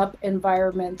made up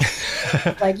environments.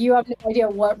 Like you have no idea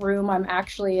what room I'm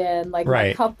actually in, like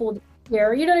my coupled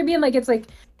here, you know what I mean? Like it's like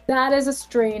that is a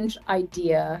strange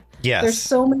idea. Yes, there's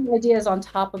so many ideas on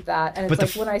top of that, and it's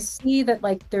like when I see that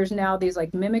like there's now these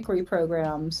like mimicry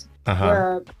programs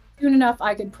where soon enough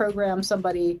I could program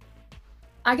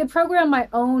my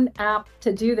own app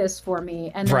to do this for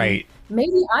me, and then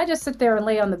maybe I just sit there and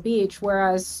lay on the beach,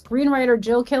 whereas screenwriter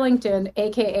Jill Killington,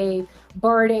 aka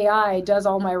Bard AI, does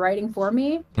all my writing for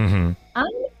me. I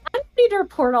don't need to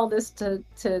report all this to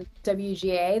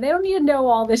WGA. They don't need to know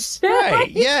all this shit. Right?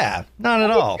 Yeah, not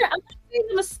at all. I'm not saying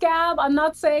I'm a scab. I'm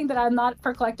not saying that I'm not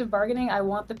for collective bargaining. I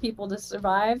want the people to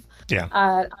survive. Yeah.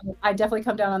 I definitely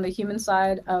come down on the human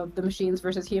side of the machines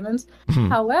versus humans.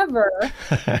 However,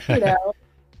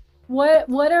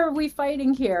 what are we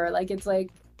fighting here? Like it's like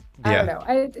I don't know.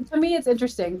 To me, it's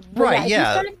interesting. But if you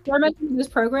start experimenting with these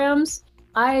programs,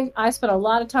 I spent a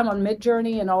lot of time on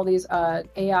Midjourney and all these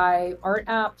AI art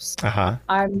apps.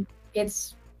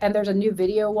 And there's a new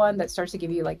video one that starts to give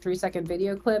you like 3-second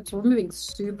video clips. We're moving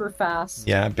super fast.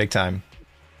 Yeah, big time.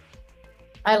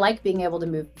 I like being able to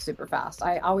move super fast.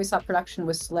 I always thought production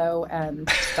was slow and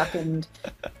stuck in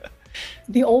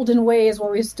the olden ways where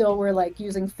we still were like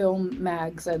using film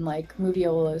mags and like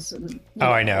moviolas. And,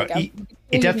 I know. Like,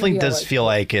 it definitely does feel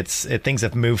like things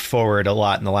have moved forward a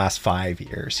lot in the last 5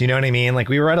 years. You know what I mean? Like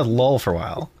we were at a lull for a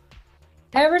while.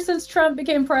 Ever since Trump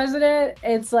became president,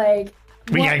 it's like,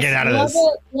 we gotta get out of this.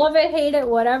 Love it, hate it,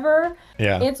 whatever.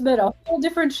 Yeah. It's been a whole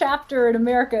different chapter in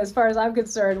America as far as I'm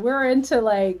concerned. We're into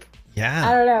like,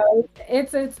 I don't know.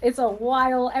 It's a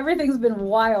wild, everything's been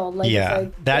wild. Like, yeah. It's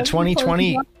like, that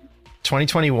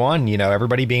 2021,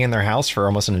 everybody being in their house for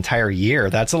almost an entire year.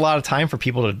 That's a lot of time for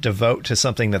people to devote to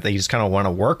something that they just kind of want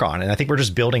to work on. And I think we're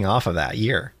just building off of that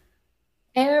year.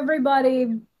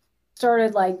 Everybody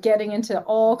started like getting into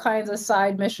all kinds of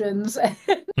side missions.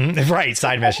 Right.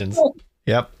 Side missions.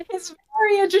 Yep. It's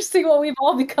very interesting what we've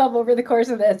all become over the course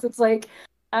of this. It's like,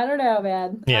 I don't know,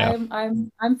 man. Yeah.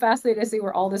 I'm fascinated to see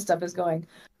where all this stuff is going.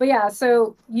 But yeah,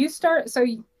 so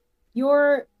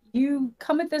you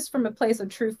come at this from a place of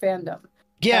true fandom.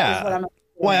 Yeah.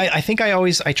 Well, I think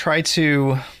I try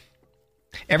to.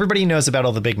 Everybody knows about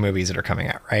all the big movies that are coming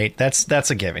out, right?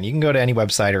 That's a given. You can go to any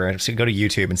website or go to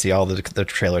YouTube and see all the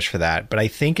trailers for that. But I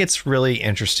think it's really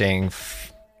interesting.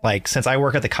 Like, since I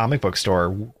work at the comic book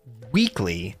store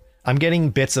weekly, I'm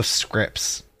getting bits of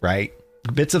scripts, right?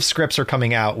 Bits of scripts are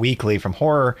coming out weekly from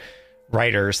horror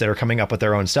writers that are coming up with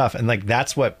their own stuff. And like,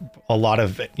 that's what a lot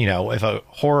of, if a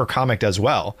horror comic does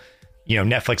well,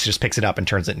 Netflix just picks it up and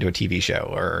turns it into a TV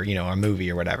show or, a movie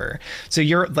or whatever. So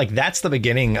you're like, that's the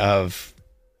beginning of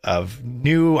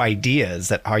new ideas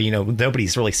that are,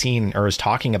 nobody's really seen or is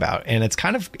talking about. And it's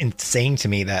kind of insane to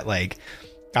me that like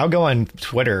I'll go on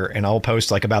Twitter and I'll post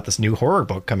like about this new horror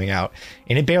book coming out,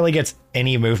 and it barely gets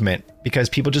any movement because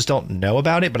people just don't know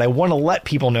about it. But I want to let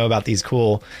people know about these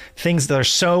cool things. There's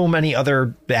so many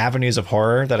other avenues of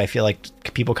horror that I feel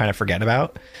like people kind of forget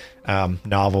about,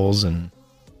 novels and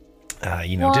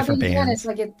different bands. Again, it's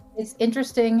like it's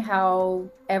interesting how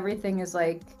everything is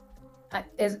like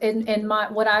is in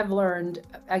my what I've learned.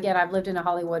 Again, I've lived in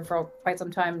Hollywood for quite some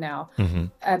time now,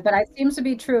 but it seems to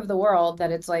be true of the world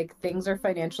that it's like things are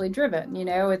financially driven.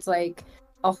 It's like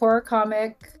a horror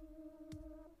comic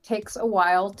takes a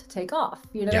while to take off.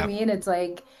 You know what I mean? It's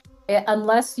like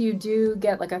unless you do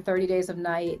get like a 30 Days of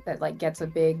Night that like gets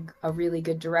a really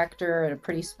good director and a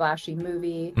pretty splashy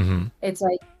movie. It's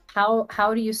like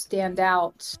how do you stand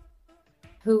out?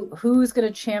 Who's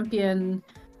gonna champion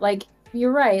like?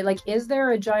 You're right. Like, is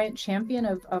there a giant champion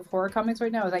of horror comics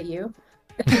right now? Is that you?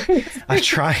 I'm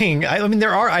trying. I mean,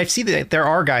 I see that there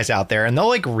are guys out there and they'll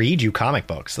like read you comic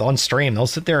books. They'll on stream. They'll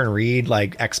sit there and read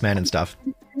like X-Men and stuff.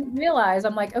 I realize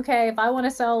I'm like, okay, if I want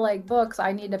to sell like books,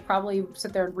 I need to probably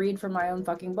sit there and read from my own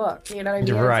fucking book. You know what I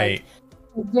mean? Right.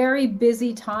 It's like a very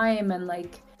busy time and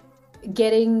like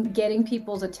getting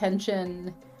people's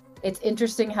attention. It's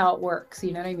interesting how it works.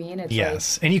 You know what I mean? It's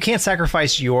yes. And you can't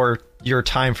sacrifice your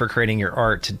time for creating your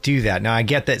art to do that. Now, I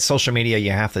get that social media,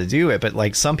 you have to do it. But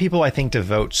like some people, I think,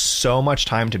 devote so much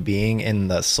time to being in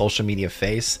the social media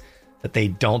face that they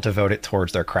don't devote it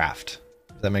towards their craft.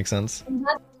 Does that make sense?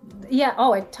 Yeah.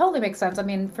 Oh, it totally makes sense. I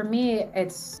mean, for me,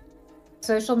 it's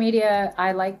social media.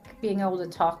 I like being able to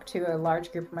talk to a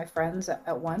large group of my friends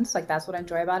at once. Like that's what I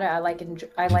enjoy about it. I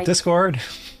like Discord.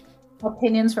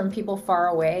 Opinions from people far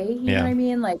away, you know what I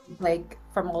mean, like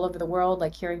from all over the world,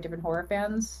 like hearing different horror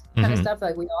fans kind of stuff.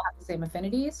 Like we all have the same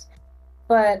affinities,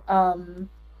 but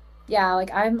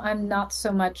like I'm not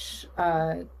so much.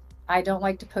 I don't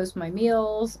like to post my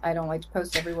meals. I don't like to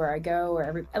post everywhere I go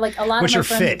or like a lot. What's of my your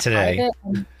friends fit today?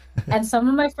 And some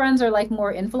of my friends are like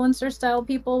more influencer style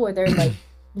people where they're like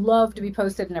love to be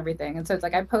posted and everything, and so it's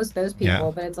like I post those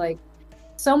people, but it's like.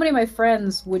 So many of my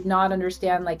friends would not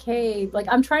understand, like, hey, like,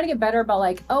 I'm trying to get better about,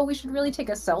 like, oh, we should really take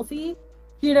a selfie,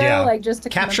 like, just to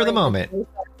capture the moment.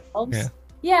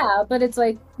 Yeah, but it's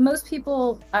like, most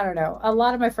people, I don't know, a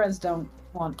lot of my friends don't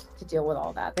want to deal with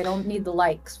all that. They don't need the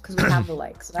likes, because we have the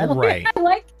likes. And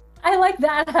I like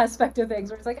that aspect of things,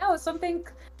 where it's like, oh, some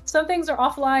things are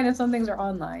offline and some things are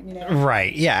online,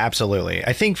 Right. Yeah, absolutely.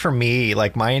 I think for me,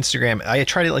 like my Instagram, I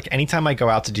try to like anytime I go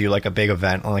out to do like a big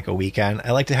event on like a weekend,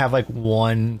 I like to have like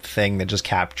one thing that just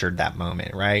captured that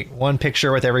moment, right? One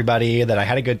picture with everybody that I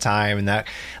had a good time and that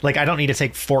like I don't need to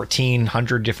take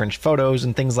 1,400 different photos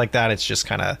and things like that. It's just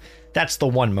kind of that's the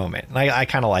one moment. And I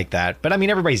kind of like that. But I mean,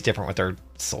 everybody's different with their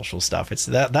social stuff. It's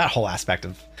that whole aspect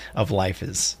of life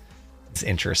is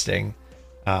interesting.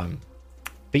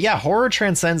 But yeah, horror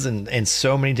transcends in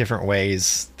so many different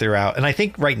ways throughout. And I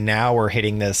think right now we're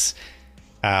hitting this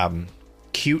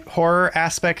cute horror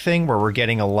aspect thing where we're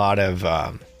getting a lot of...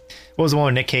 what was the one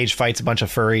when Nick Cage fights a bunch of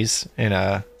furries in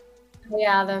a...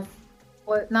 Yeah,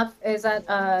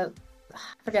 I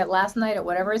forget, Last Night or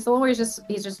whatever. It's the one where he's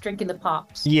just drinking the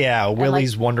pops. Yeah,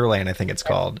 Willy's Wonderland, I think it's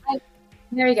called.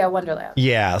 There you go, Wonderland.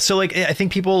 Yeah, so like I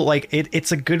think people like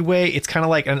it's a good way. It's kind of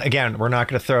like, and again, we're not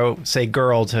going to say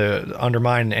girl to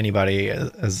undermine anybody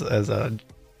as a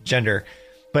gender,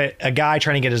 but a guy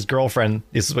trying to get his girlfriend,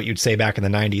 this is what you'd say back in the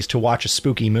 90s, to watch a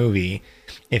spooky movie.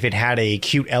 If it had a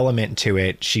cute element to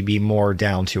it, she'd be more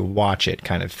down to watch it,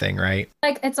 kind of thing, right?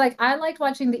 Like it's like I liked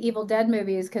watching the Evil Dead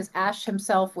movies because Ash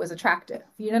himself was attractive.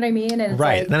 You know what I mean? And it's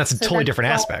right. Like, then that's a totally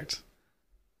different aspect.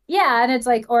 Yeah, and it's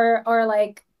like or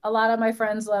like. A lot of my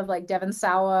friends love like Devon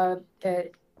Sawa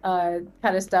kind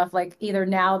of stuff. Like either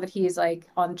now that he's like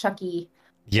on Chucky,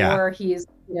 or he's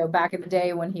back in the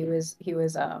day when he was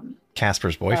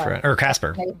Casper's boyfriend or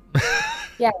Casper.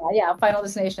 yeah, Final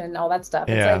Destination and all that stuff.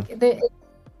 Yeah. It's like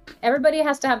everybody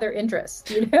has to have their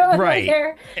interests, right?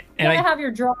 You gotta have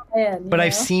your draw in. But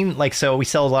I've seen so we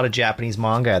sell a lot of Japanese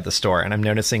manga at the store, and I'm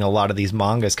noticing a lot of these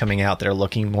mangas coming out that are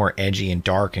looking more edgy and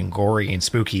dark and gory and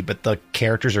spooky, but the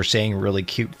characters are saying really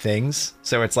cute things.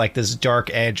 So it's like this dark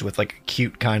edge with like a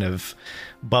cute kind of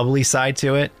bubbly side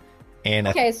to it. And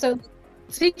okay, so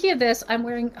speaking of this, I'm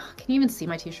wearing. Oh, can you even see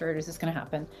my T-shirt? Is this gonna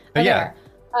happen? Oh, yeah.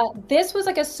 This was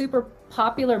like a super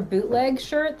popular bootleg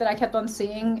shirt that I kept on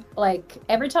seeing. Like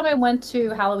every time I went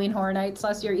to Halloween Horror Nights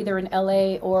last year, either in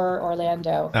LA or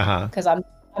Orlando, because I'm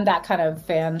that kind of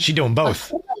fan. She's doing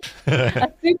both.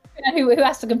 A super fan who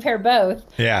has to compare both.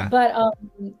 Yeah. But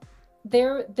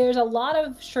there's a lot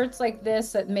of shirts like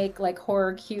this that make like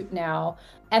horror cute now.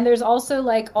 And there's also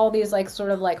like all these like sort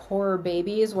of like horror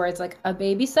babies where it's like a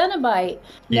baby Cenobite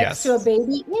next to a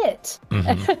baby It.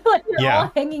 Mm-hmm. Like they're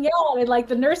all hanging out in like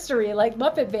the nursery, like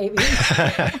Muppet babies.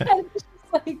 And it's just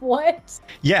like, what?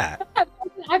 Yeah.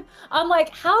 I'm like,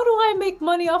 how do I make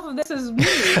money off of this as me?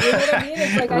 You know what I mean?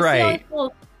 It's like I see all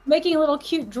people making little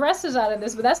cute dresses out of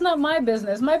this, but that's not my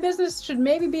business. My business should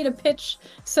maybe be to pitch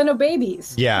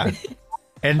Ceno-babies. Yeah.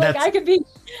 And like that's... I could be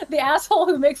the asshole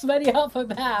who makes money off of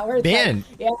that. Where it's man,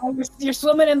 like, yeah, you're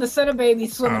swimming in the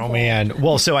Ceno-babies swimming pool. Man.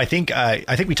 Well, so I think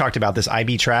we talked about this.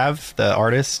 IB Trav, the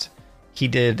artist, he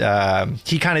did.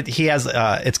 He has.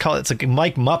 It's like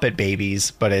Muppet Babies,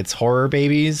 but it's horror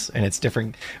babies, and it's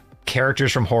different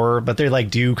characters from horror, but they like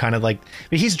do kind of like. I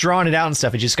mean, he's drawing it out and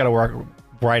stuff. You just got to work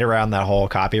right around that whole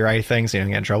copyright thing, so you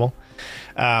don't get in trouble.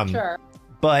 Sure.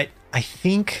 But I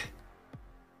think.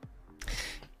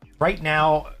 Right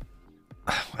now,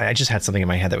 I just had something in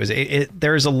my head that was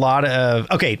there's a lot of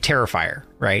Terrifier,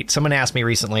 right? Someone asked me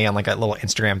recently on like a little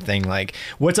Instagram thing, like,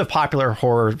 what's a popular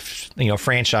horror,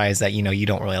 franchise that you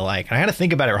don't really like? And I had to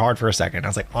think about it hard for a second. I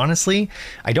was like, honestly,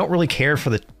 I don't really care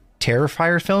for the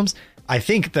Terrifier films. I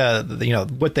think the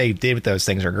what they did with those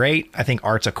things are great. I think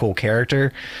Art's a cool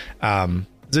character.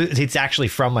 It's actually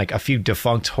from like a few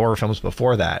defunct horror films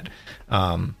before that.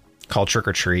 Called Trick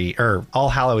or Treat or All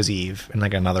Hallows Eve and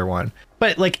like another one,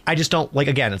 but like I just don't like,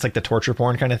 again, it's like the torture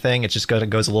porn kind of thing. It just goes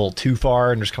a little too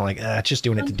far and just kind of like it's just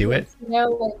doing it to do it. Like,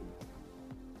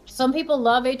 some people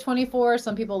love A24,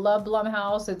 some people love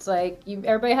Blumhouse. It's like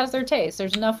everybody has their taste.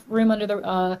 There's enough room under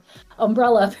the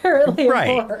umbrella apparently,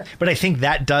 right? But I think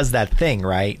that does that thing,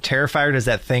 right? Terrifier does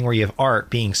that thing where you have Art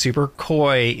being super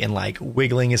coy and like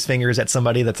wiggling his fingers at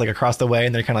somebody that's like across the way,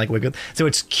 and they're kind of like wiggle, so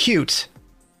it's cute.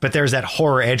 But there's that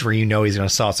horror edge where he's going to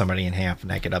saw somebody in half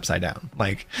naked upside down.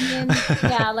 Like,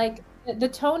 yeah, like the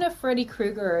tone of Freddy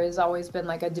Krueger has always been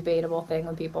like a debatable thing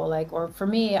with people. Like, or for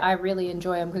me, I really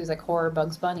enjoy him because he's like horror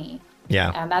Bugs Bunny.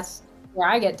 Yeah. And that's where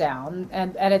I get down.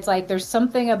 And it's like, there's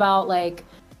something about like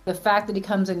the fact that he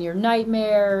comes in your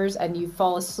nightmares and you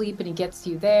fall asleep and he gets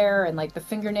you there. And like the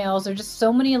fingernails, there's just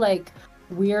so many like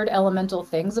weird elemental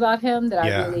things about him that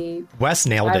I really... Wes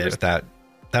nailed it with that.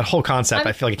 That whole concept,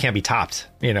 I feel like it can't be topped,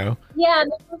 Yeah, and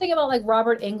there's something about like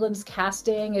Robert Englund's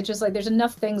casting. It's just like there's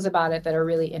enough things about it that are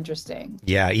really interesting.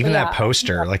 Yeah, even that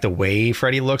poster, like the way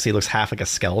Freddy looks, he looks half like a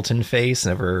skeleton face.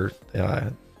 There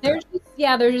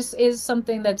just is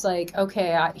something that's like,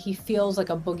 okay, he feels like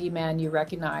a boogeyman you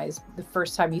recognize. The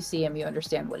first time you see him, you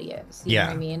understand what he is. You know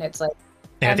what I mean? It's like,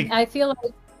 and I feel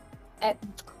like at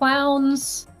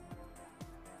clowns...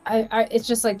 it's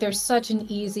just like there's such an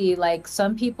easy, like,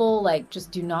 some people like just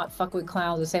do not fuck with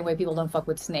clowns the same way people don't fuck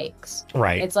with snakes.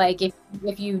 Right. It's like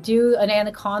if you do an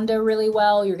anaconda really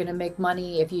well, you're gonna make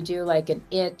money. If you do like an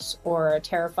It or a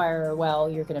Terrifier well,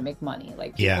 you're gonna make money.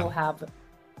 Like people have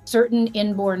certain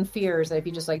inborn fears that if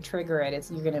you just like trigger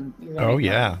it, you're gonna oh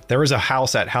yeah money. There was a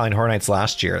house at Howling Horror Nights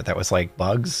last year that was like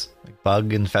bugs, like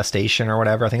bug infestation or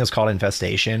whatever. I think it was called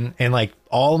Infestation, and like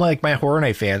all like my Horror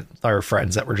Night friends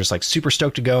that were just like super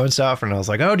stoked to go and stuff, and I was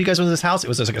like, oh, do you guys want this house? It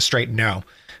was just like a straight nope,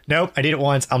 I did it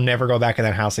once, I'll never go back in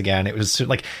that house again. It was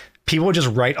like people would just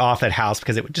write off that house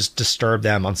because it would just disturb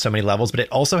them on so many levels. But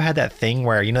it also had that thing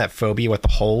where that phobia with the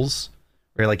holes,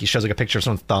 where like he shows like a picture of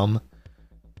someone's thumb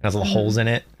and has little holes in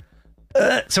it.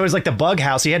 So it was like the bug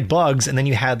house. You had bugs, and then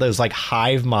you had those like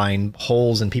hive mind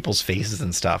holes in people's faces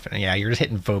and stuff. And yeah, you're just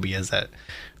hitting phobias that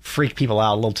freak people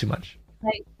out a little too much.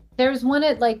 Like there's one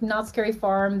at like Not Scary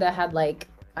Farm that had like,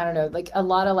 I don't know, like a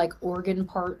lot of like organ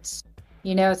parts.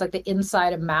 It's like the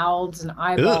inside of mouths and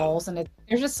eyeballs. Ugh. And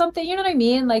there's just something, you know what I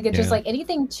mean? Like it's just like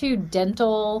anything too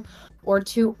dental or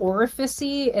too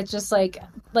orificey. It's just like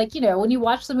when you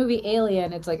watch the movie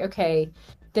Alien, it's like, okay,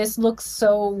 this looks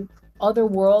so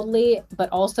otherworldly, but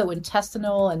also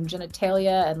intestinal and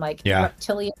genitalia and like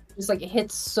reptilian. Just like it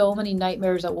hits so many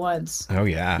nightmares at once. Oh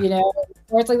yeah.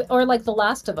 Or it's like, or like The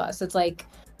Last of Us. It's like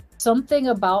something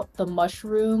about the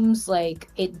mushrooms, like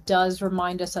it does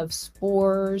remind us of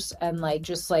spores and like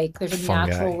just like there's a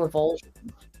natural revulsion.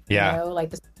 Yeah. Like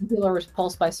the people are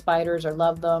repulsed by spiders or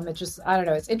love them. It's just, I don't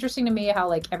know. It's interesting to me how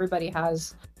like everybody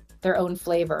has their own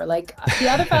flavor. Like the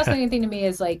other fascinating thing to me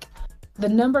is like the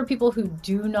number of people who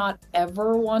do not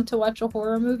ever want to watch a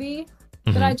horror movie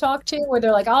that I talk to, where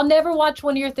they're like, I'll never watch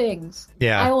one of your things.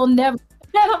 Yeah. I will never.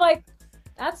 And I'm like,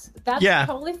 that's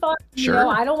totally fine. Sure.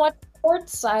 I don't watch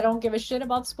sports. I don't give a shit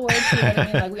about sports. You know what I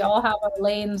mean? Like we all have our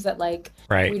lanes that like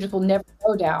we just will never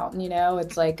go down.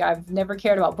 It's like I've never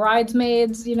cared about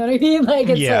Bridesmaids. You know what I mean? Like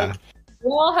it's like we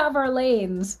all have our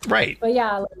lanes. Right. But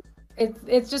yeah,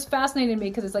 it's just fascinating to me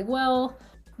because it's like, well,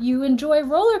 you enjoy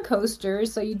roller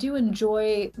coasters, so you do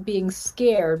enjoy being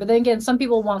scared. But then again, some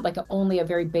people want like only a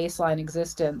very baseline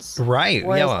existence. Right. Yeah.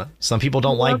 Well, some people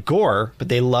don't like gore, but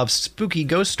they love spooky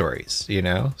ghost stories, you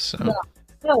know? So,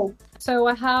 so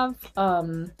I have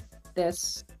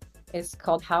this. It's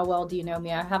called How Well Do You Know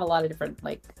Me? I have a lot of different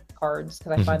like cards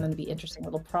because I find them to be interesting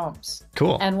little prompts.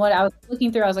 Cool. And what I was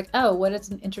looking through, I was like, oh, what is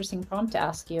an interesting prompt to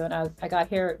ask you? And I got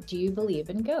here, do you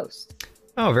believe in ghosts?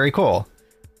 Oh, very cool.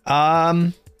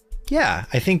 Yeah,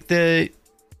 I think there's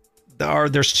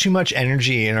too much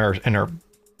energy in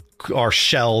our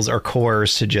shells, our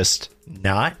cores, to just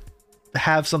not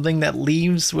have something that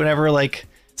leaves whenever like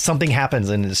something happens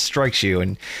and it strikes you,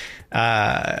 and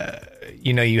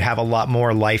you have a lot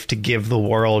more life to give the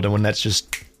world, and when that's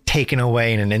just taken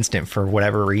away in an instant for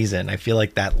whatever reason, I feel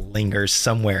like that lingers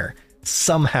somewhere,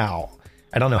 somehow.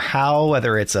 I don't know how,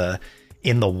 whether it's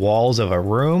in the walls of a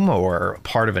room or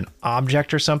part of an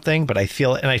object or something, but I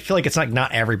feel like it's like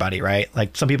not everybody, right?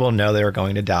 Like some people know they're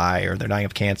going to die or they're dying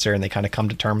of cancer and they kind of come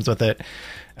to terms with it.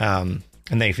 And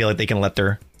they feel like they can let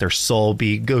their soul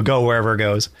go wherever it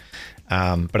goes.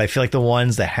 But I feel like the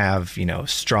ones that have,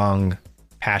 strong,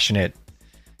 passionate,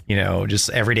 just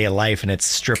everyday life and it's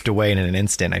stripped away in an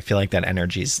instant, I feel like that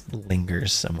energy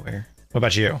lingers somewhere. What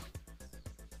about you?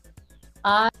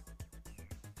 I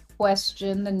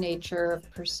question the nature of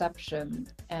perception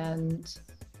and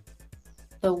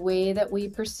the way that we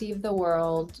perceive the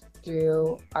world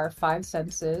through our five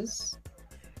senses.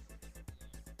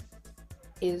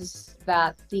 Is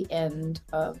that the end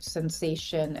of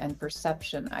sensation and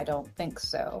perception? I don't think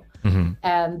so. Mm-hmm.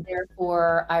 And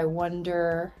therefore, I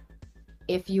wonder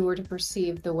if you were to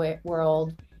perceive the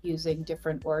world using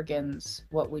different organs,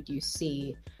 what would you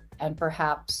see? And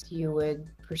perhaps you would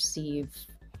perceive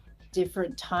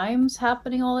different times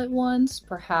happening all at once.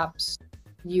 Perhaps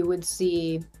you would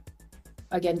see,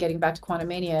 again, getting back to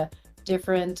Quantumania,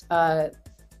 different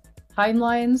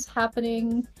timelines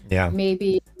happening. Yeah.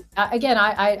 Maybe, again,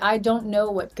 I don't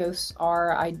know what ghosts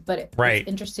are, but it's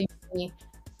interesting to me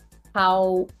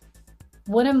how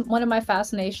one of my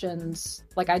fascinations,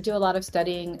 like I do a lot of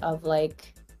studying of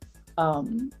like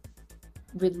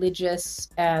religious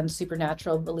and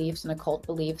supernatural beliefs and occult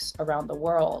beliefs around the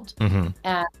world. Mm-hmm.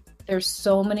 And there's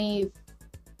so many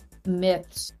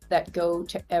myths that go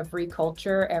to every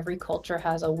culture. Every culture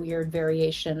has a weird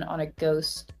variation on a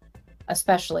ghost,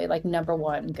 especially like number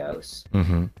 1, ghost.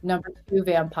 Mm-hmm. Number 2,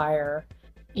 vampire.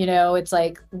 It's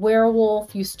like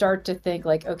werewolf, you start to think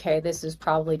like, okay, this is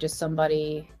probably just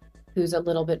somebody who's a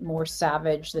little bit more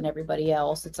savage than everybody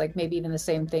else. It's like maybe even the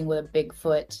same thing with a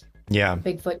Bigfoot. Yeah.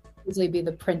 Bigfoot could easily be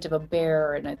the print of a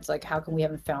bear, and it's like, how come we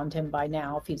haven't found him by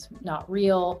now if he's not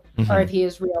real, or if he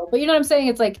is real? But you know what I'm saying?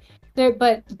 It's like,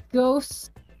 but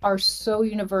ghosts are so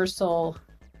universal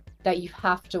that you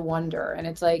have to wonder. And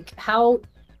it's like,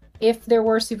 if there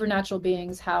were supernatural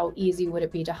beings, how easy would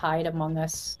it be to hide among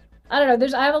us? I don't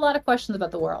know. I have a lot of questions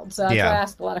about the world, so that's why I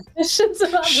ask a lot of questions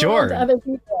about the world to other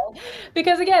people.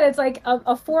 Because again, it's like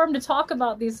a forum to talk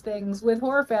about these things with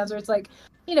horror fans, where it's like,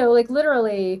 like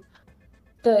literally,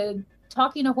 the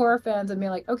talking to horror fans and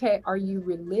being like, okay, are you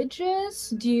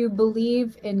religious? Do you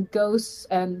believe in ghosts?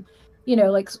 And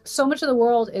like so much of the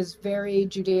world is very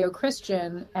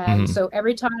Judeo-Christian, and so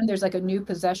every time there's like a new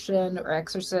possession or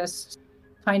exorcist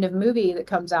kind of movie that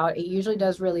comes out, it usually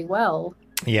does really well.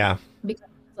 Yeah. Because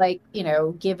like,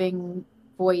 giving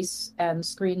voice and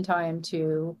screen time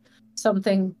to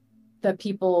something that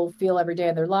people feel every day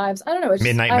in their lives. I don't know. It's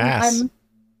Midnight Mass.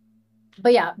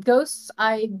 But yeah, ghosts,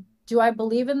 do I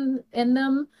believe in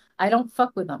them? I don't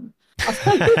fuck with them.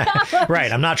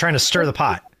 Right. I'm not trying to stir the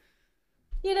pot.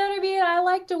 You know what I mean? I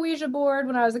liked a Ouija board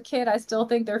when I was a kid. I still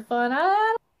think they're fun.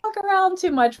 I don't fuck around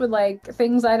too much with like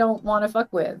things I don't want to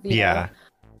fuck with. Yeah.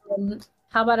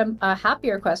 How about a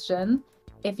happier question?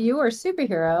 If you were a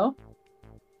superhero,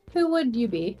 who would you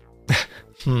be?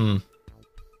 I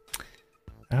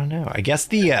don't know. I guess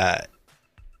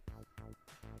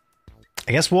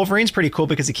Wolverine's pretty cool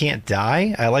because he can't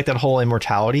die. I like that whole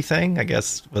immortality thing. I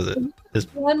guess, was it this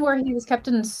one where he was kept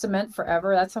in cement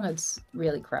forever? That sounded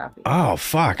really crappy. Oh,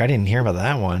 fuck. I didn't hear about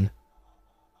that one.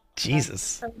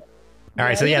 Jesus. All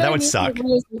right. So, that would suck.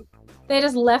 They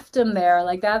just left him there.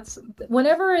 Like, that's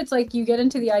whenever it's like you get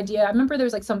into the idea. I remember there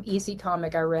was like some EC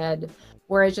comic I read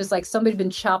where it's just like somebody had been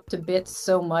chopped to bits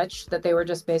so much that they were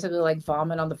just basically like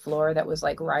vomit on the floor that was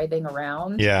like writhing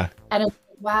around. Yeah. And it's,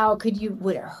 wow,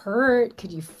 would it hurt?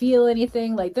 Could you feel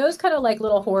anything? Like those kind of like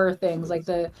little horror things, like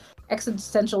the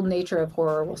existential nature of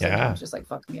horror will sometimes just like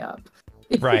fuck me up.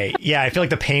 Right. Yeah, I feel like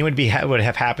the pain would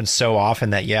have happened so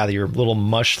often that your little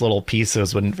little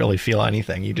pieces wouldn't really feel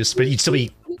anything. But you'd still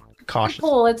be cautious.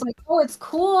 Cool. It's like, oh, it's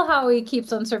cool how he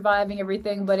keeps on surviving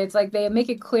everything, but it's like they make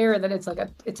it clear that it's like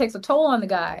it takes a toll on the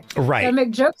guy. Right. Gotta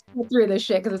make jokes through this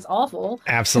shit because it's awful.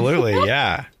 Absolutely.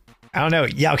 Yeah. I don't know.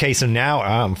 Yeah. Okay. So now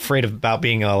I'm afraid about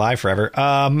being alive forever.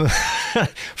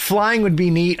 Flying would be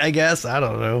neat, I guess. I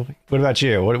don't know. What about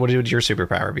you? What would your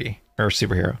superpower be, or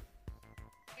superhero?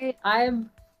 I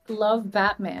love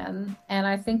Batman, and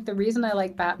I think the reason I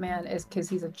like Batman is because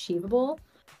he's achievable,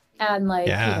 and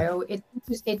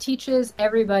it teaches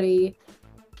everybody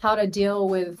how to deal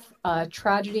with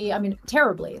tragedy. I mean,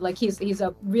 terribly. Like he's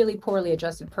a really poorly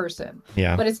adjusted person.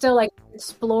 Yeah. But it's still like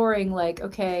exploring, like,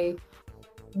 okay,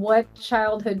 what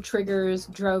childhood triggers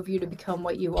drove you to become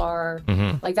what you are?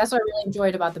 Mm-hmm. Like that's what I really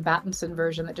enjoyed about the Battinson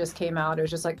version that just came out. It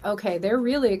was just like, okay, they're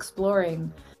really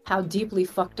exploring how deeply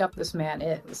fucked up this man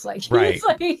is. Like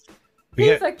he's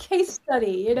he's a case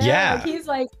study, you know? Yeah. Like, he's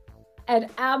like an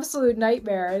absolute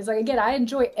nightmare. It's like, again, I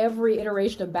enjoy every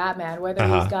iteration of Batman, whether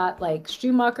he's got like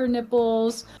Schumacher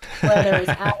nipples, whether it's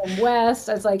Adam West.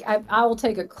 It's like I will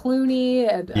take a Clooney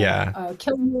and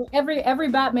kill you. Every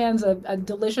Batman's a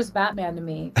delicious Batman to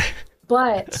me.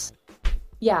 But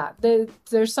yeah,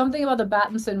 there's something about the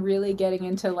Battinson really getting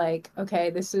into like,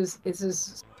 okay, this is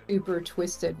super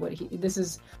twisted. This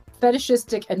is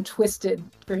fetishistic and twisted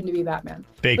for him to be Batman.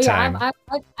 Big time.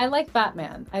 I like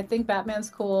Batman. I think Batman's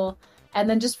cool. And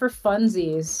then just for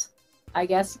funsies, I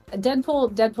guess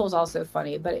Deadpool's also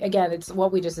funny, but again, it's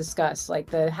what we just discussed, like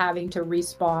the having to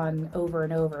respawn over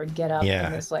and over and get up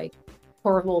in this like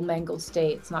horrible mangled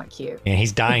state. It's not cute. And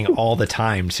he's dying all the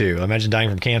time too. Imagine dying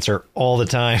from cancer all the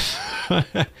time.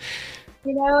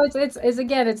 You know, it's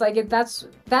again, it's like that's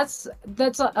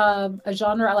a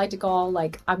genre I like to call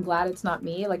like I'm glad it's not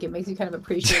me. Like it makes you kind of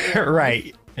appreciate it.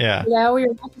 Right. Yeah. You know, when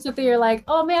you're watching something, you're like,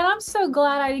 oh man, I'm so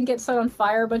glad I didn't get set on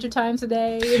fire a bunch of times a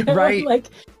day. You know? Right. Like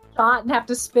shot and have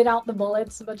to spit out the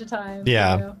bullets a bunch of times.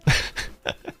 Yeah. You know?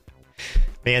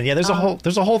 Man, yeah. There's a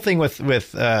whole thing with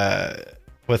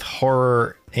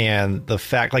horror and the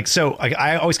fact, like, so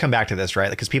I always come back to this, right?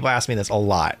 Because people ask me this a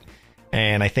lot,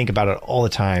 and I think about it all the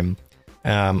time.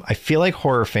 I feel like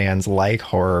horror fans like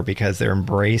horror because they're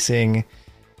embracing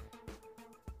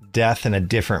death in a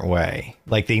different way.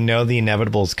 Like they know the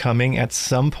inevitable is coming at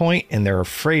some point and they're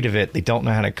afraid of it. They don't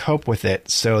know how to cope with it.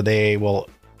 So they will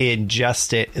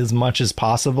ingest it as much as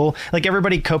possible. Like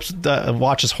everybody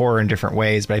watches horror in different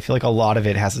ways, but I feel like a lot of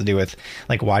it has to do with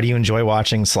like, why do you enjoy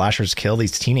watching slashers kill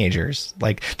these teenagers?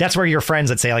 Like that's where your friends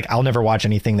that say like, I'll never watch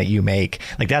anything that you make.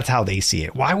 Like that's how they see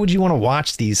it. Why would you want to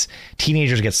watch these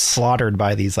teenagers get slaughtered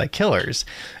by these like killers?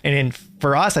 And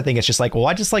for us, I think it's just like, well,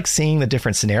 I just like seeing the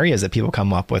different scenarios that people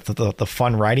come up with, the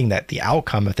fun writing that the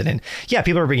outcome of it. And yeah,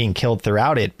 people are being killed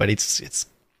throughout it, but it's it's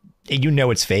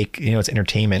fake, it's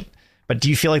entertainment. But do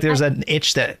you feel like there's an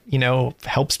itch that,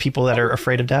 helps people that are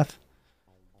afraid of death?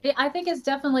 I think it's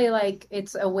definitely like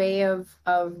it's a way of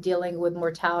dealing with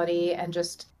mortality and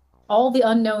just all the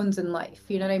unknowns in life.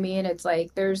 You know what I mean? It's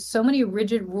like there's so many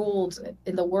rigid rules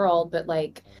in the world, but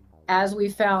like as we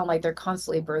found, like they're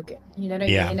constantly broken. You know what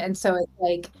I mean? And so it's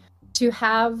like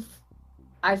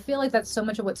I feel like that's so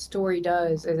much of what story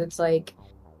does is it's like,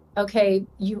 okay,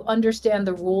 you understand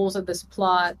the rules of this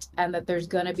plot and that there's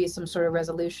going to be some sort of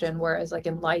resolution. Whereas like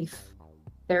in life,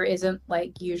 there isn't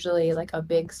like usually like a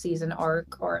big season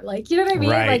arc or like, you know what I mean?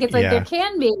 Right, like it's like there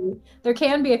can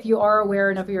be if you are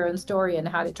aware enough of your own story and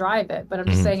how to drive it. But I'm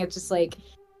just saying it's just like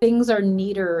things are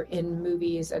neater in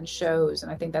movies and shows.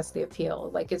 And I think that's the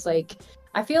appeal. Like it's like,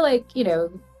 I feel like,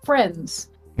 Friends.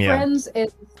 Yeah. Friends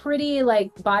is pretty like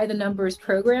by the numbers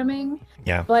programming.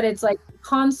 Yeah. But it's like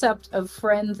concept of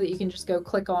friends that you can just go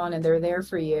click on and they're there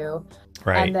for you.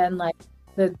 Right. And then like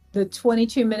the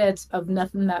 22 minutes of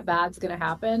nothing that bad's going to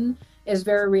happen is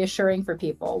very reassuring for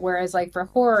people. Whereas like for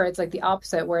horror, it's like the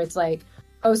opposite where it's like,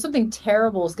 oh, something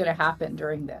terrible is going to happen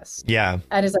during this. Yeah.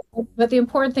 And it's like, but the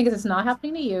important thing is it's not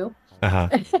happening to you. Uh-huh.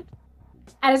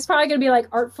 And it's probably going to be like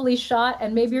artfully shot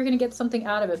and maybe you're going to get something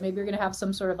out of it. Maybe you're going to have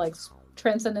some sort of like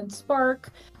transcendent spark.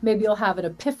 Maybe you'll have an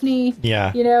epiphany.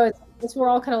 Yeah. It's what we're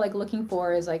all kind of like looking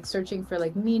for is like searching for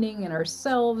like meaning in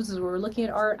ourselves as we're looking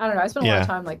at art. I don't know. I spent a lot of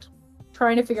time like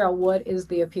trying to figure out what is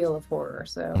the appeal of horror.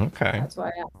 So that's why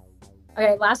I asked.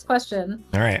 Okay, last question.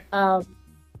 All right.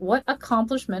 What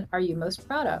accomplishment are you most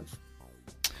proud of?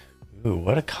 Ooh,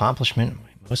 what accomplishment am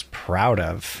I most proud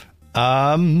of?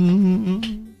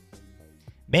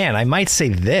 Man, I might say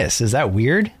this. Is that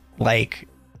weird? Like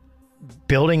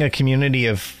building a community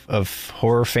of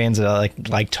horror fans that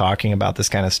like talking about this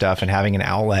kind of stuff and having an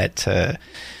outlet to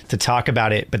talk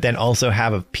about it, but then also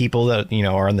have people that, you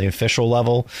know, are on the official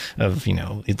level of, you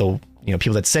know,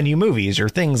 people that send you movies or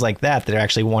things like that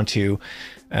actually want to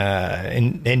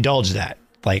indulge that.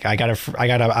 Like I got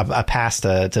a pass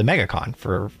to MegaCon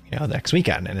for, you know, next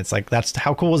weekend, and it's like, that's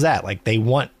how cool is that? Like they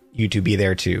want you to be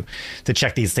there to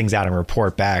check these things out and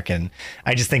report back. And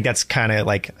I just think that's kind of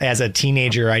like, as a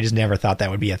teenager, I just never thought that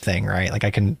would be a thing, right? Like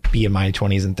I can be in my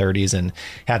 20s and 30s and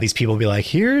have these people be like,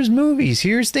 here's movies,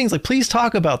 here's things, like please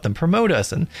talk about them, promote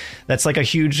us. And that's like a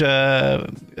huge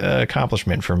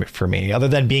accomplishment for me. Other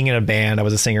than being in a band, I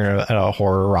was a singer in a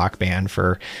horror rock band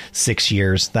for 6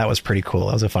 years. That was pretty cool.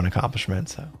 That was a fun accomplishment.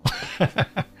 So how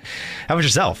about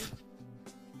yourself?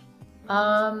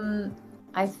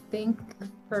 I think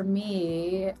for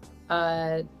me,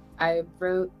 I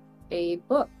wrote a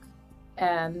book,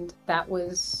 and that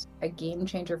was a game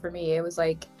changer for me. It was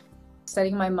like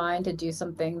setting my mind to do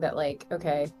something that, like,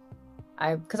 okay,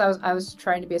 because I was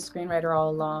trying to be a screenwriter all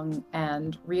along,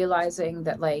 and realizing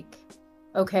that, like,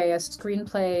 okay, a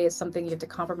screenplay is something you have to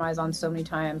compromise on so many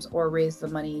times or raise the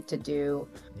money to do.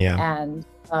 Yeah. And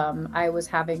I was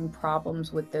having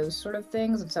problems with those sort of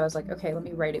things, and so I was like, okay, let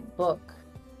me write a book.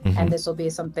 Mm-hmm. And this will be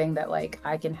something that, like,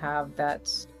 I can have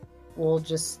that will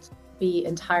just be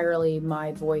entirely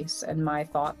my voice and my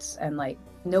thoughts, and, like,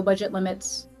 no budget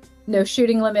limits, no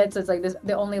shooting limits. It's like this,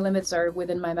 the only limits are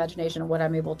within my imagination and what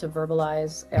I'm able to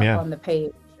verbalize on the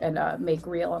page and make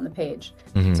real on the page.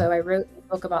 Mm-hmm. So I wrote a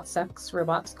book about sex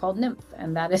robots called Nymph,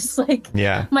 and that is like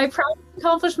my proud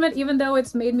accomplishment, even though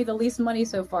it's made me the least money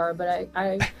so far. But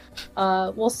I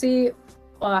we'll see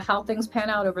how things pan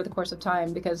out over the course of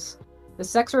time, because the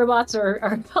sex robots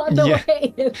are on the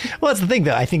way. Well, that's the thing,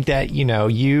 though. I think that, you know,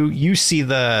 you see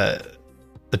the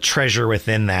treasure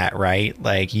within that, right?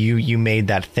 Like you made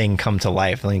that thing come to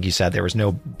life. Like you said, there was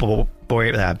no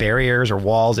barriers or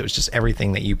walls. It was just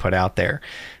everything that you put out there.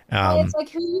 It's like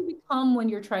who you become when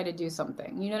you're trying to do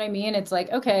something. You know what I mean? It's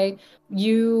like, okay,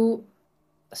 you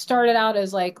started out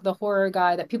as like the horror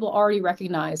guy that people already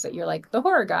recognize that you're like the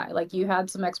horror guy. Like you had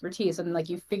some expertise, and like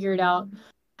you figured out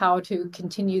how to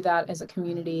continue that as a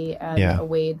community and a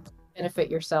way to benefit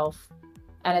yourself.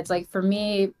 And it's like, for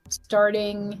me,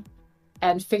 starting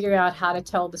and figuring out how to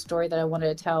tell the story that I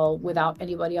wanted to tell without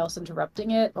anybody else interrupting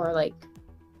it or like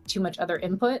too much other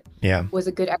input was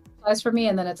a good exercise for me.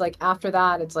 And then it's like, after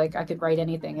that, it's like I could write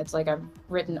anything. It's like I've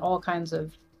written all kinds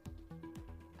of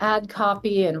ad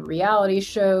copy and reality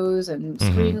shows and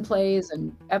screenplays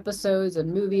and episodes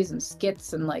and movies and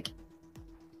skits and like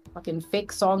fucking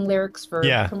fake song lyrics for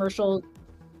commercial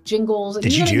jingles. And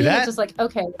Did you do that? It's just like,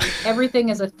 okay, everything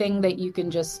is a thing that you can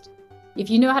just, if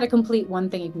you know how to complete one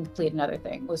thing, you can complete another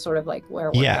thing, was sort of like where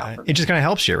it worked out for me. It just kind of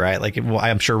helps you, right? Like, well,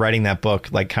 I'm sure writing that book,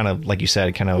 like, kind of, like you said,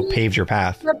 it kind of paved your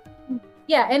path.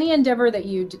 Yeah, any endeavor that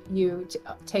you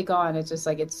take on, it's just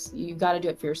like, you got to do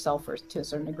it for yourself to a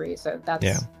certain degree. So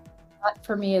that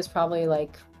for me is probably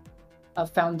like a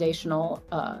foundational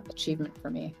achievement for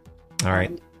me. All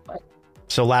right.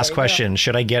 So last question,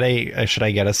 should I get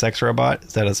a sex robot?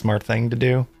 Is that a smart thing to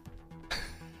do?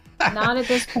 Not at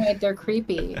this point. They're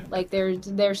creepy. Like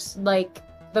there's like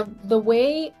the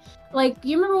way, like,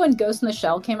 you remember when Ghost in the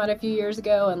Shell came out a few years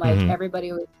ago, and like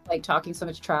everybody was like talking so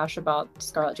much trash about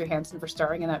Scarlett Johansson for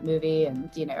starring in that movie, and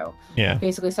you know,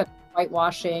 basically such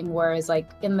whitewashing. Whereas like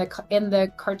in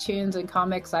the cartoons and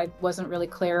comics, I wasn't really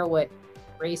clear what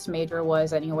race major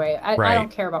was anyway. I don't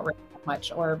care about race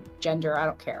much or gender. I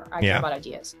don't care. I care about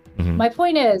ideas. My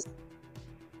point is,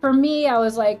 for me, I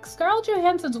was like, Scarlett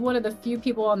Johansson's one of the few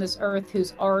people on this earth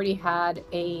who's already had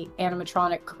a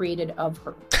animatronic created of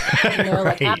her. You know,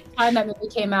 like at the time that movie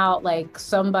came out, like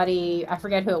somebody, I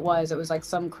forget who it was like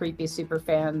some creepy super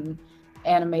fan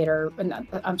animator,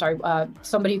 I'm sorry,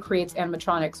 somebody who creates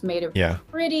animatronics made a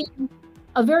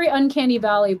very uncanny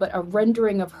valley, but a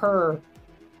rendering of her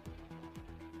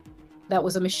that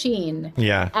was a machine.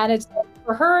 And it's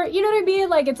for her, you know what I mean?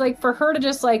 Like, it's like for her to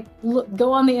just like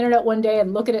go on the internet one day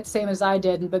and look at it same as I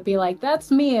did, but be like, that's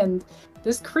me, and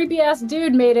this creepy ass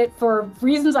dude made it for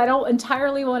reasons I don't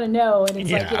entirely want to know. And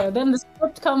it's like, you know, then the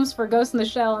script comes for Ghost in the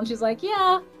Shell, and she's like,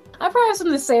 I probably have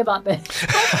something to say about this.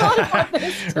 I thought about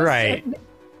this. Right.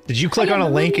 Did you click on a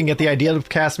link and get the idea to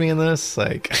cast me in this?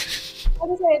 Like, I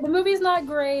would say the movie's not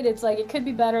great. It's like, it could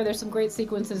be better. There's some great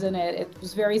sequences in it. It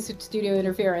was very studio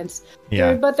interference.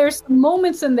 But there's some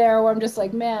moments in there where I'm just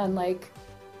like, man, like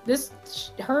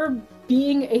her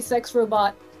being a sex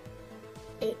robot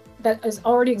that has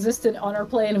already existed on our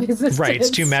plane of existence. Right, it's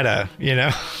too meta, you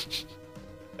know?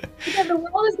 Yeah, the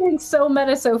world is getting so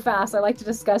meta so fast. I like to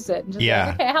discuss it. And just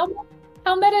like, okay,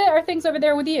 how meta are things over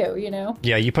there with you, you know?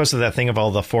 Yeah, you posted that thing of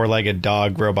all the four-legged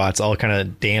dog robots all kind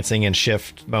of dancing in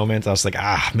shift moments. I was like,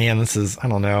 man, this is, I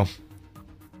don't know.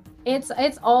 It's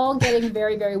all getting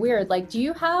very, very weird. Like, do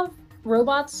you have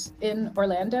robots in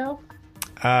Orlando?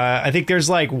 I think there's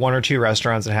like one or two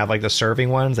restaurants that have like the serving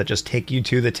ones that just take you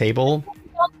to the table.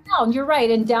 Downtown, you're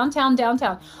right, in downtown.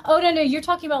 Oh, no, you're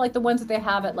talking about like the ones that they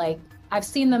have at like, I've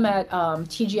seen them at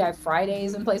TGI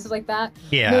Fridays and places like that.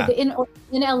 Yeah. No,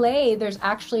 in LA, there's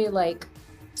actually like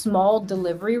small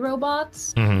delivery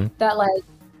robots that like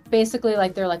basically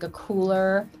like they're like a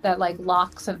cooler that like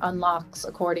locks and unlocks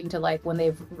according to like when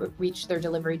they've reached their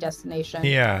delivery destination.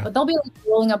 Yeah. But they'll be like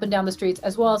rolling up and down the streets,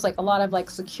 as well as like a lot of like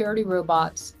security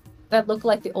robots that look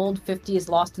like the old 50s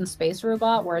Lost in Space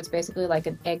robot, where it's basically like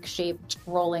an egg-shaped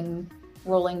rolling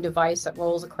device that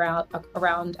rolls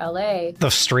around LA.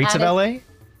 The streets of LA?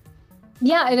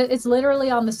 Yeah, it's literally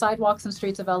on the sidewalks and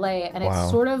streets of LA, and Wow.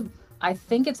 it's sort of, I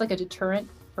think it's like a deterrent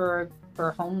for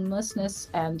homelessness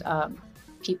and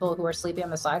people who are sleeping on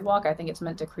the sidewalk. I think it's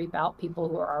meant to creep out people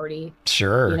who are already,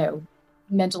 Sure. you know,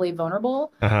 mentally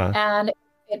vulnerable. Uh-huh. And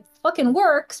it fucking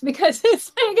works because it's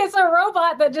like it's a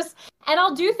robot that just, and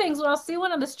I'll do things when I'll see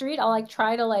one on the street, I'll like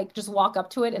try to like just walk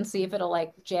up to it and see if it'll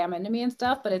like jam into me and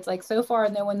stuff. But it's like so far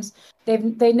no one's they've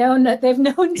known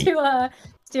to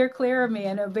steer clear of me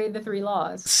and obey the 3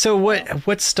 laws. So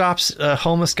what stops a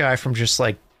homeless guy from just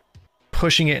like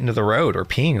pushing it into the road or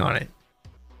peeing on it?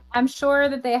 I'm sure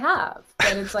that they have,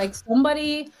 but it's like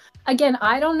somebody, again,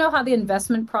 I don't know how the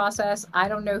investment process, I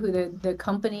don't know who the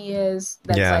company is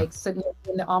that's like sitting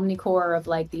in the omnicore of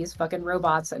like these fucking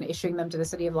robots and issuing them to the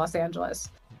city of Los Angeles.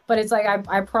 But it's like,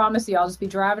 I promise you, I'll just be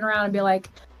driving around and be like,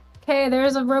 okay,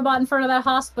 there's a robot in front of that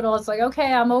hospital. It's like,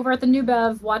 okay, I'm over at the New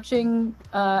Bev watching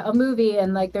a movie,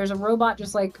 and like there's a robot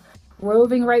just like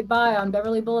roving right by on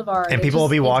Beverly Boulevard. And people will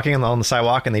be walking on the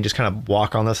sidewalk and they just kind of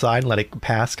walk on the side and let it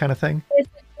pass kind of thing? It's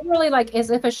literally like as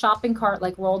if a shopping cart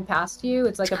like rolled past you.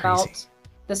 It's like about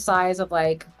the size of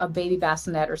like a baby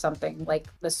bassinet or something, like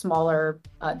the smaller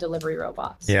delivery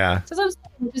robots. Yeah. So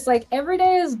I'm just like, every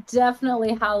day is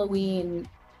definitely Halloween,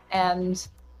 and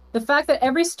the fact that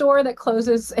every store that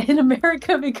closes in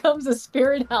America becomes a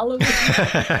spirit Halloween.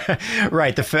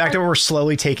 Right. The fact that we're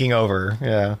slowly taking over.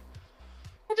 Yeah.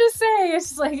 I'm just saying,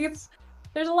 it's like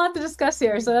there's a lot to discuss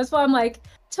here. So that's why I'm like,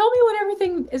 tell me what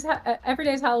everything is. Every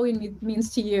day's Halloween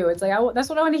means to you. It's like that's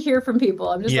what I want to hear from people.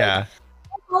 I'm just like,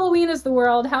 Halloween is the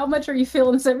world. How much are you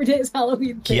feeling this every day is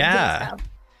Halloween thing? Yeah.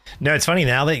 No, it's funny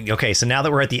now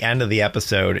that we're at the end of the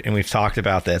episode and we've talked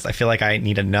about this, I feel like I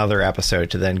need another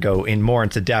episode to then go in more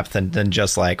into depth than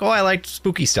just like, oh, I like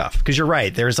spooky stuff. Because you're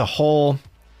right. There's a whole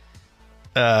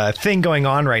thing going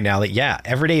on right now that,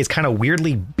 every day is kind of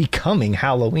weirdly becoming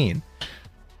Halloween.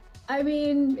 I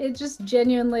mean, it just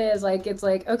genuinely is like, it's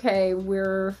like, okay,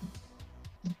 we're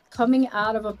coming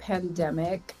out of a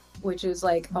pandemic, which is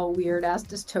like a weird ass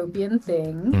dystopian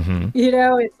thing. Mm-hmm. You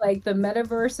know, it's like the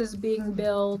metaverse is being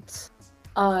built.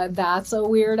 That's a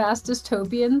weird ass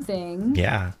dystopian thing.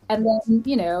 Yeah. And then,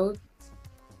 you know,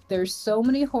 there's so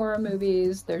many horror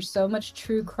movies. There's so much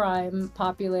true crime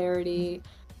popularity.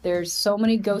 There's so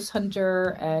many Ghost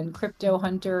Hunter and Crypto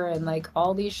Hunter and like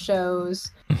all these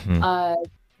shows. Mm-hmm.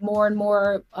 More and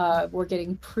more, we're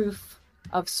getting proof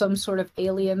of some sort of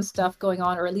alien stuff going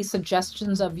on, or at least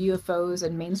suggestions of UFOs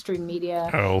in mainstream media.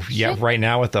 Oh, yeah. Right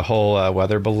now with the whole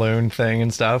weather balloon thing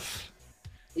and stuff.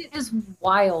 It is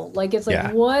wild. Like, it's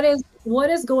like, what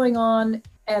is going on?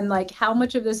 And like, how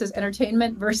much of this is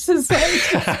entertainment versus like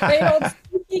just old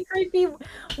spooky, creepy,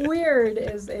 weird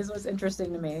is what's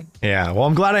interesting to me. Yeah. Well,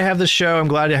 I'm glad I have this show. I'm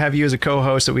glad to have you as a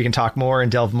co-host so we can talk more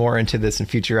and delve more into this in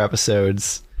future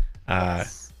episodes.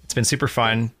 It's been super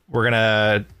fun. We're going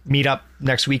to meet up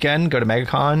next weekend, go to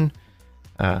MegaCon.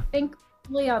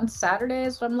 Thankfully on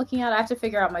Saturdays, what I'm looking at, I have to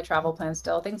figure out my travel plan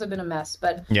still. Things have been a mess,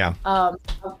 but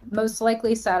most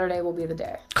likely Saturday will be the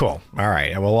day. Cool. All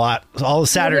right. Well, all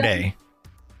Saturday.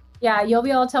 Yeah, you'll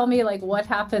be able to tell me like what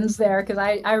happens there, because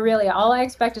I really, all I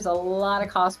expect is a lot of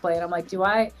cosplay, and I'm like,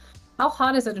 how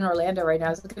hot is it in Orlando right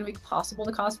now? Is it going to be possible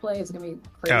to cosplay? Is it going to be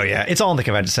crazy? Oh yeah, it's all in the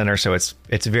convention center, so it's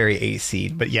very AC.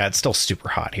 But yeah, it's still super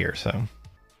hot here. So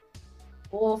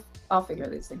I'll figure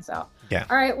these things out. Yeah.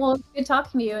 All right. Well, good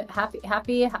talking to you. Happy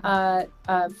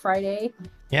Friday.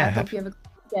 Yeah. I hope you have a good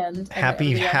weekend.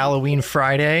 Happy Halloween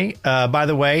Friday. By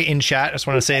the way, in chat, I just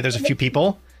want to say there's a few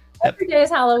people. Every day is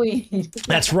Halloween.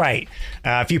 That's right.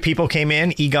 A few people came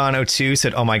in. Egon02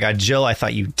 said, "Oh my God, Jill, I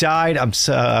thought you died. I'm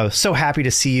so happy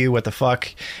to see you. What the fuck?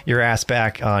 Your ass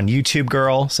back on YouTube,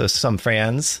 girl." So some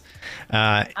fans.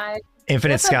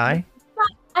 Infinite Sky.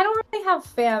 I don't really have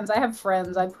fans. I have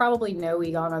friends. I probably know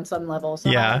Egon on some level. So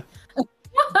Yeah.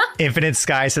 Infinite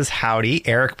Sky says howdy.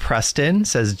 Eric Preston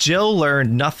says Jill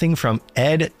learned nothing from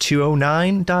Ed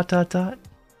 209 ...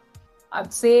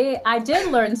 See, I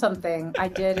did learn something. I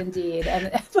did indeed,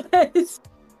 and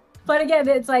but again,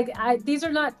 it's like these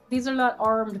are not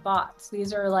armed bots.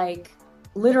 These are like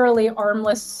literally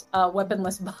armless,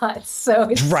 weaponless bots. So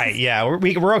it's, right, yeah,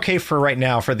 we're okay for right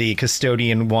now for the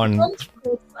custodian one.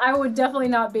 I would definitely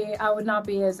not be. I would not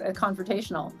be as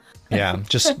confrontational. Yeah,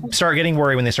 just start getting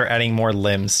worried when they start adding more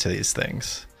limbs to these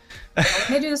things. When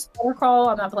they do the spider crawl,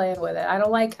 I'm not playing with it. I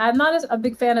don't like. I'm not a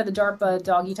big fan of the DARPA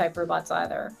doggy type robots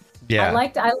either. Yeah, I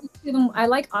like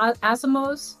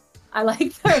Asimos. I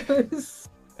like those.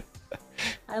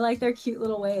 I like their cute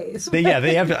little ways. they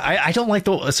have. I don't like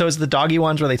so it's the doggy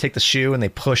ones where they take the shoe and they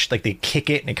push, like they kick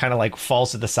it and it kind of like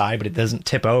falls to the side, but it doesn't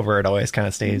tip over. It always kind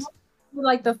of stays.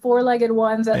 Like the four-legged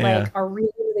ones that like are really,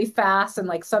 really fast, and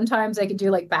like sometimes they can do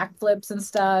like backflips and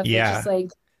stuff. Yeah. It's just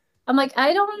like, I'm like,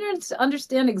 I don't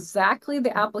understand exactly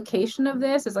the application of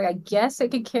this. It's like, I guess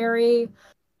it could carry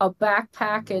a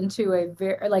backpack into a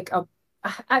very like a.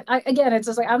 Again, it's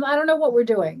just like I don't know what we're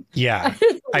doing. Yeah,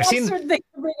 I've seen things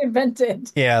being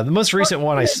invented. Yeah, the most recent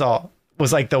one I saw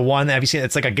was like the one. Have you seen?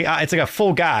 It's like a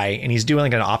full guy, and he's doing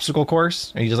like an obstacle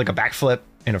course, and he does like a backflip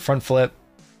and a front flip,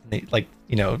 and he, like,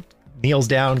 you know, kneels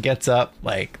down, gets up.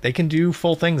 Like they can do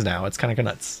full things now. It's kind of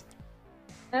nuts.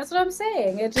 That's what I'm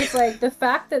saying. It's just like the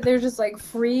fact that there's just like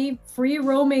free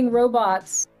roaming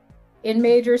robots in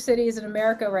major cities in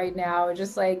America right now. It's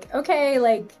just like, okay,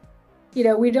 like, you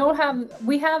know, we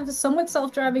have somewhat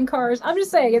self-driving cars. I'm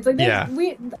just saying, it's like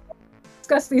we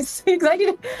discuss these things. I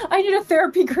need a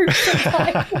therapy group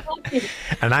sometime.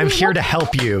 And I'm here to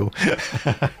help you.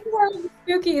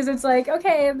 Spookies. It's like,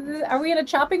 okay, are we in a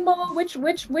chopping mall? Which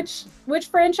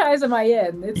franchise am I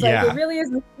in? It's like it really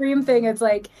is the Scream thing. It's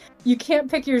like you can't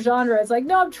pick your genre. It's like,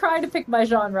 no, I'm trying to pick my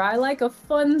genre. I like a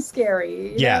fun,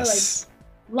 scary. Yes. Know, like,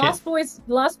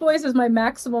 Lost Boys is my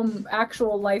maximum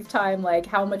actual lifetime, like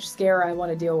how much scare I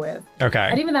want to deal with. Okay.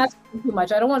 And even that's too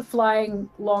much. I don't want flying,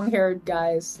 long-haired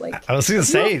guys. Like I was gonna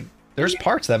say, there's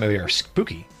parts of that movie are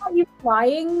spooky. Are you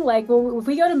flying? Like, well, if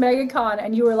we go to MegaCon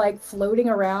and you were like floating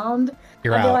around,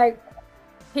 You're I'd be out. like,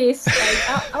 peace.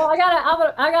 Like,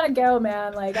 I gotta go,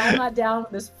 man. Like, I'm not down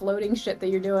with this floating shit that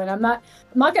you're doing. I'm not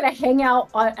gonna hang out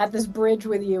at this bridge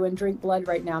with you and drink blood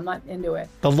right now. I'm not into it.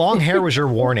 The long hair was your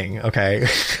warning, okay?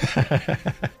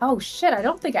 Oh shit! I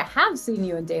don't think I have seen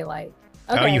you in daylight.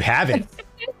 Okay. Oh, you haven't?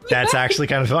 That's actually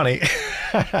kind of funny.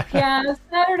 Yeah,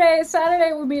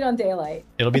 Saturday we'll meet on daylight.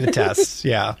 It'll be the test.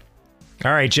 Yeah.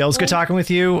 All right, Jill, it's good talking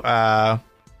with you.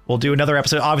 We'll do another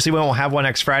episode. Obviously, we won't have one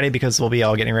next Friday because we'll be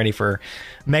all getting ready for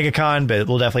MegaCon, but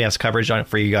we'll definitely have some coverage on it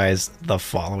for you guys the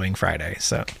following Friday.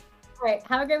 So, all right,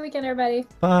 have a great weekend, everybody.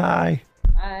 bye.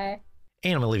 Bye.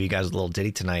 And I'm going to leave you guys with a little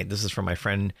ditty tonight. This is from my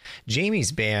friend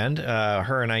Jamie's band.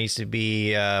 Her and I used to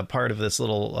be part of this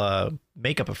little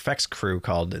makeup effects crew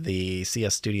called the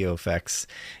CS Studio Effects,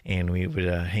 and we would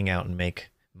hang out and make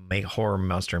horror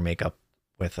monster makeup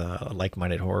with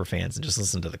like-minded horror fans and just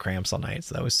listen to the Cramps all night.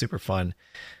 So that was super fun.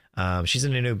 She's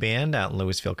in a new band out in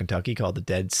Louisville, Kentucky called The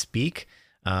Dead Speak.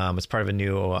 It's part of a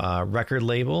new record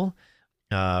label,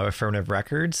 Affirmative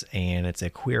Records, and it's a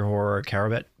queer horror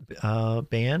cabaret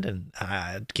band. And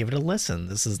give it a listen.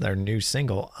 This is their new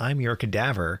single, I'm Your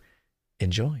Cadaver.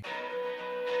 Enjoy.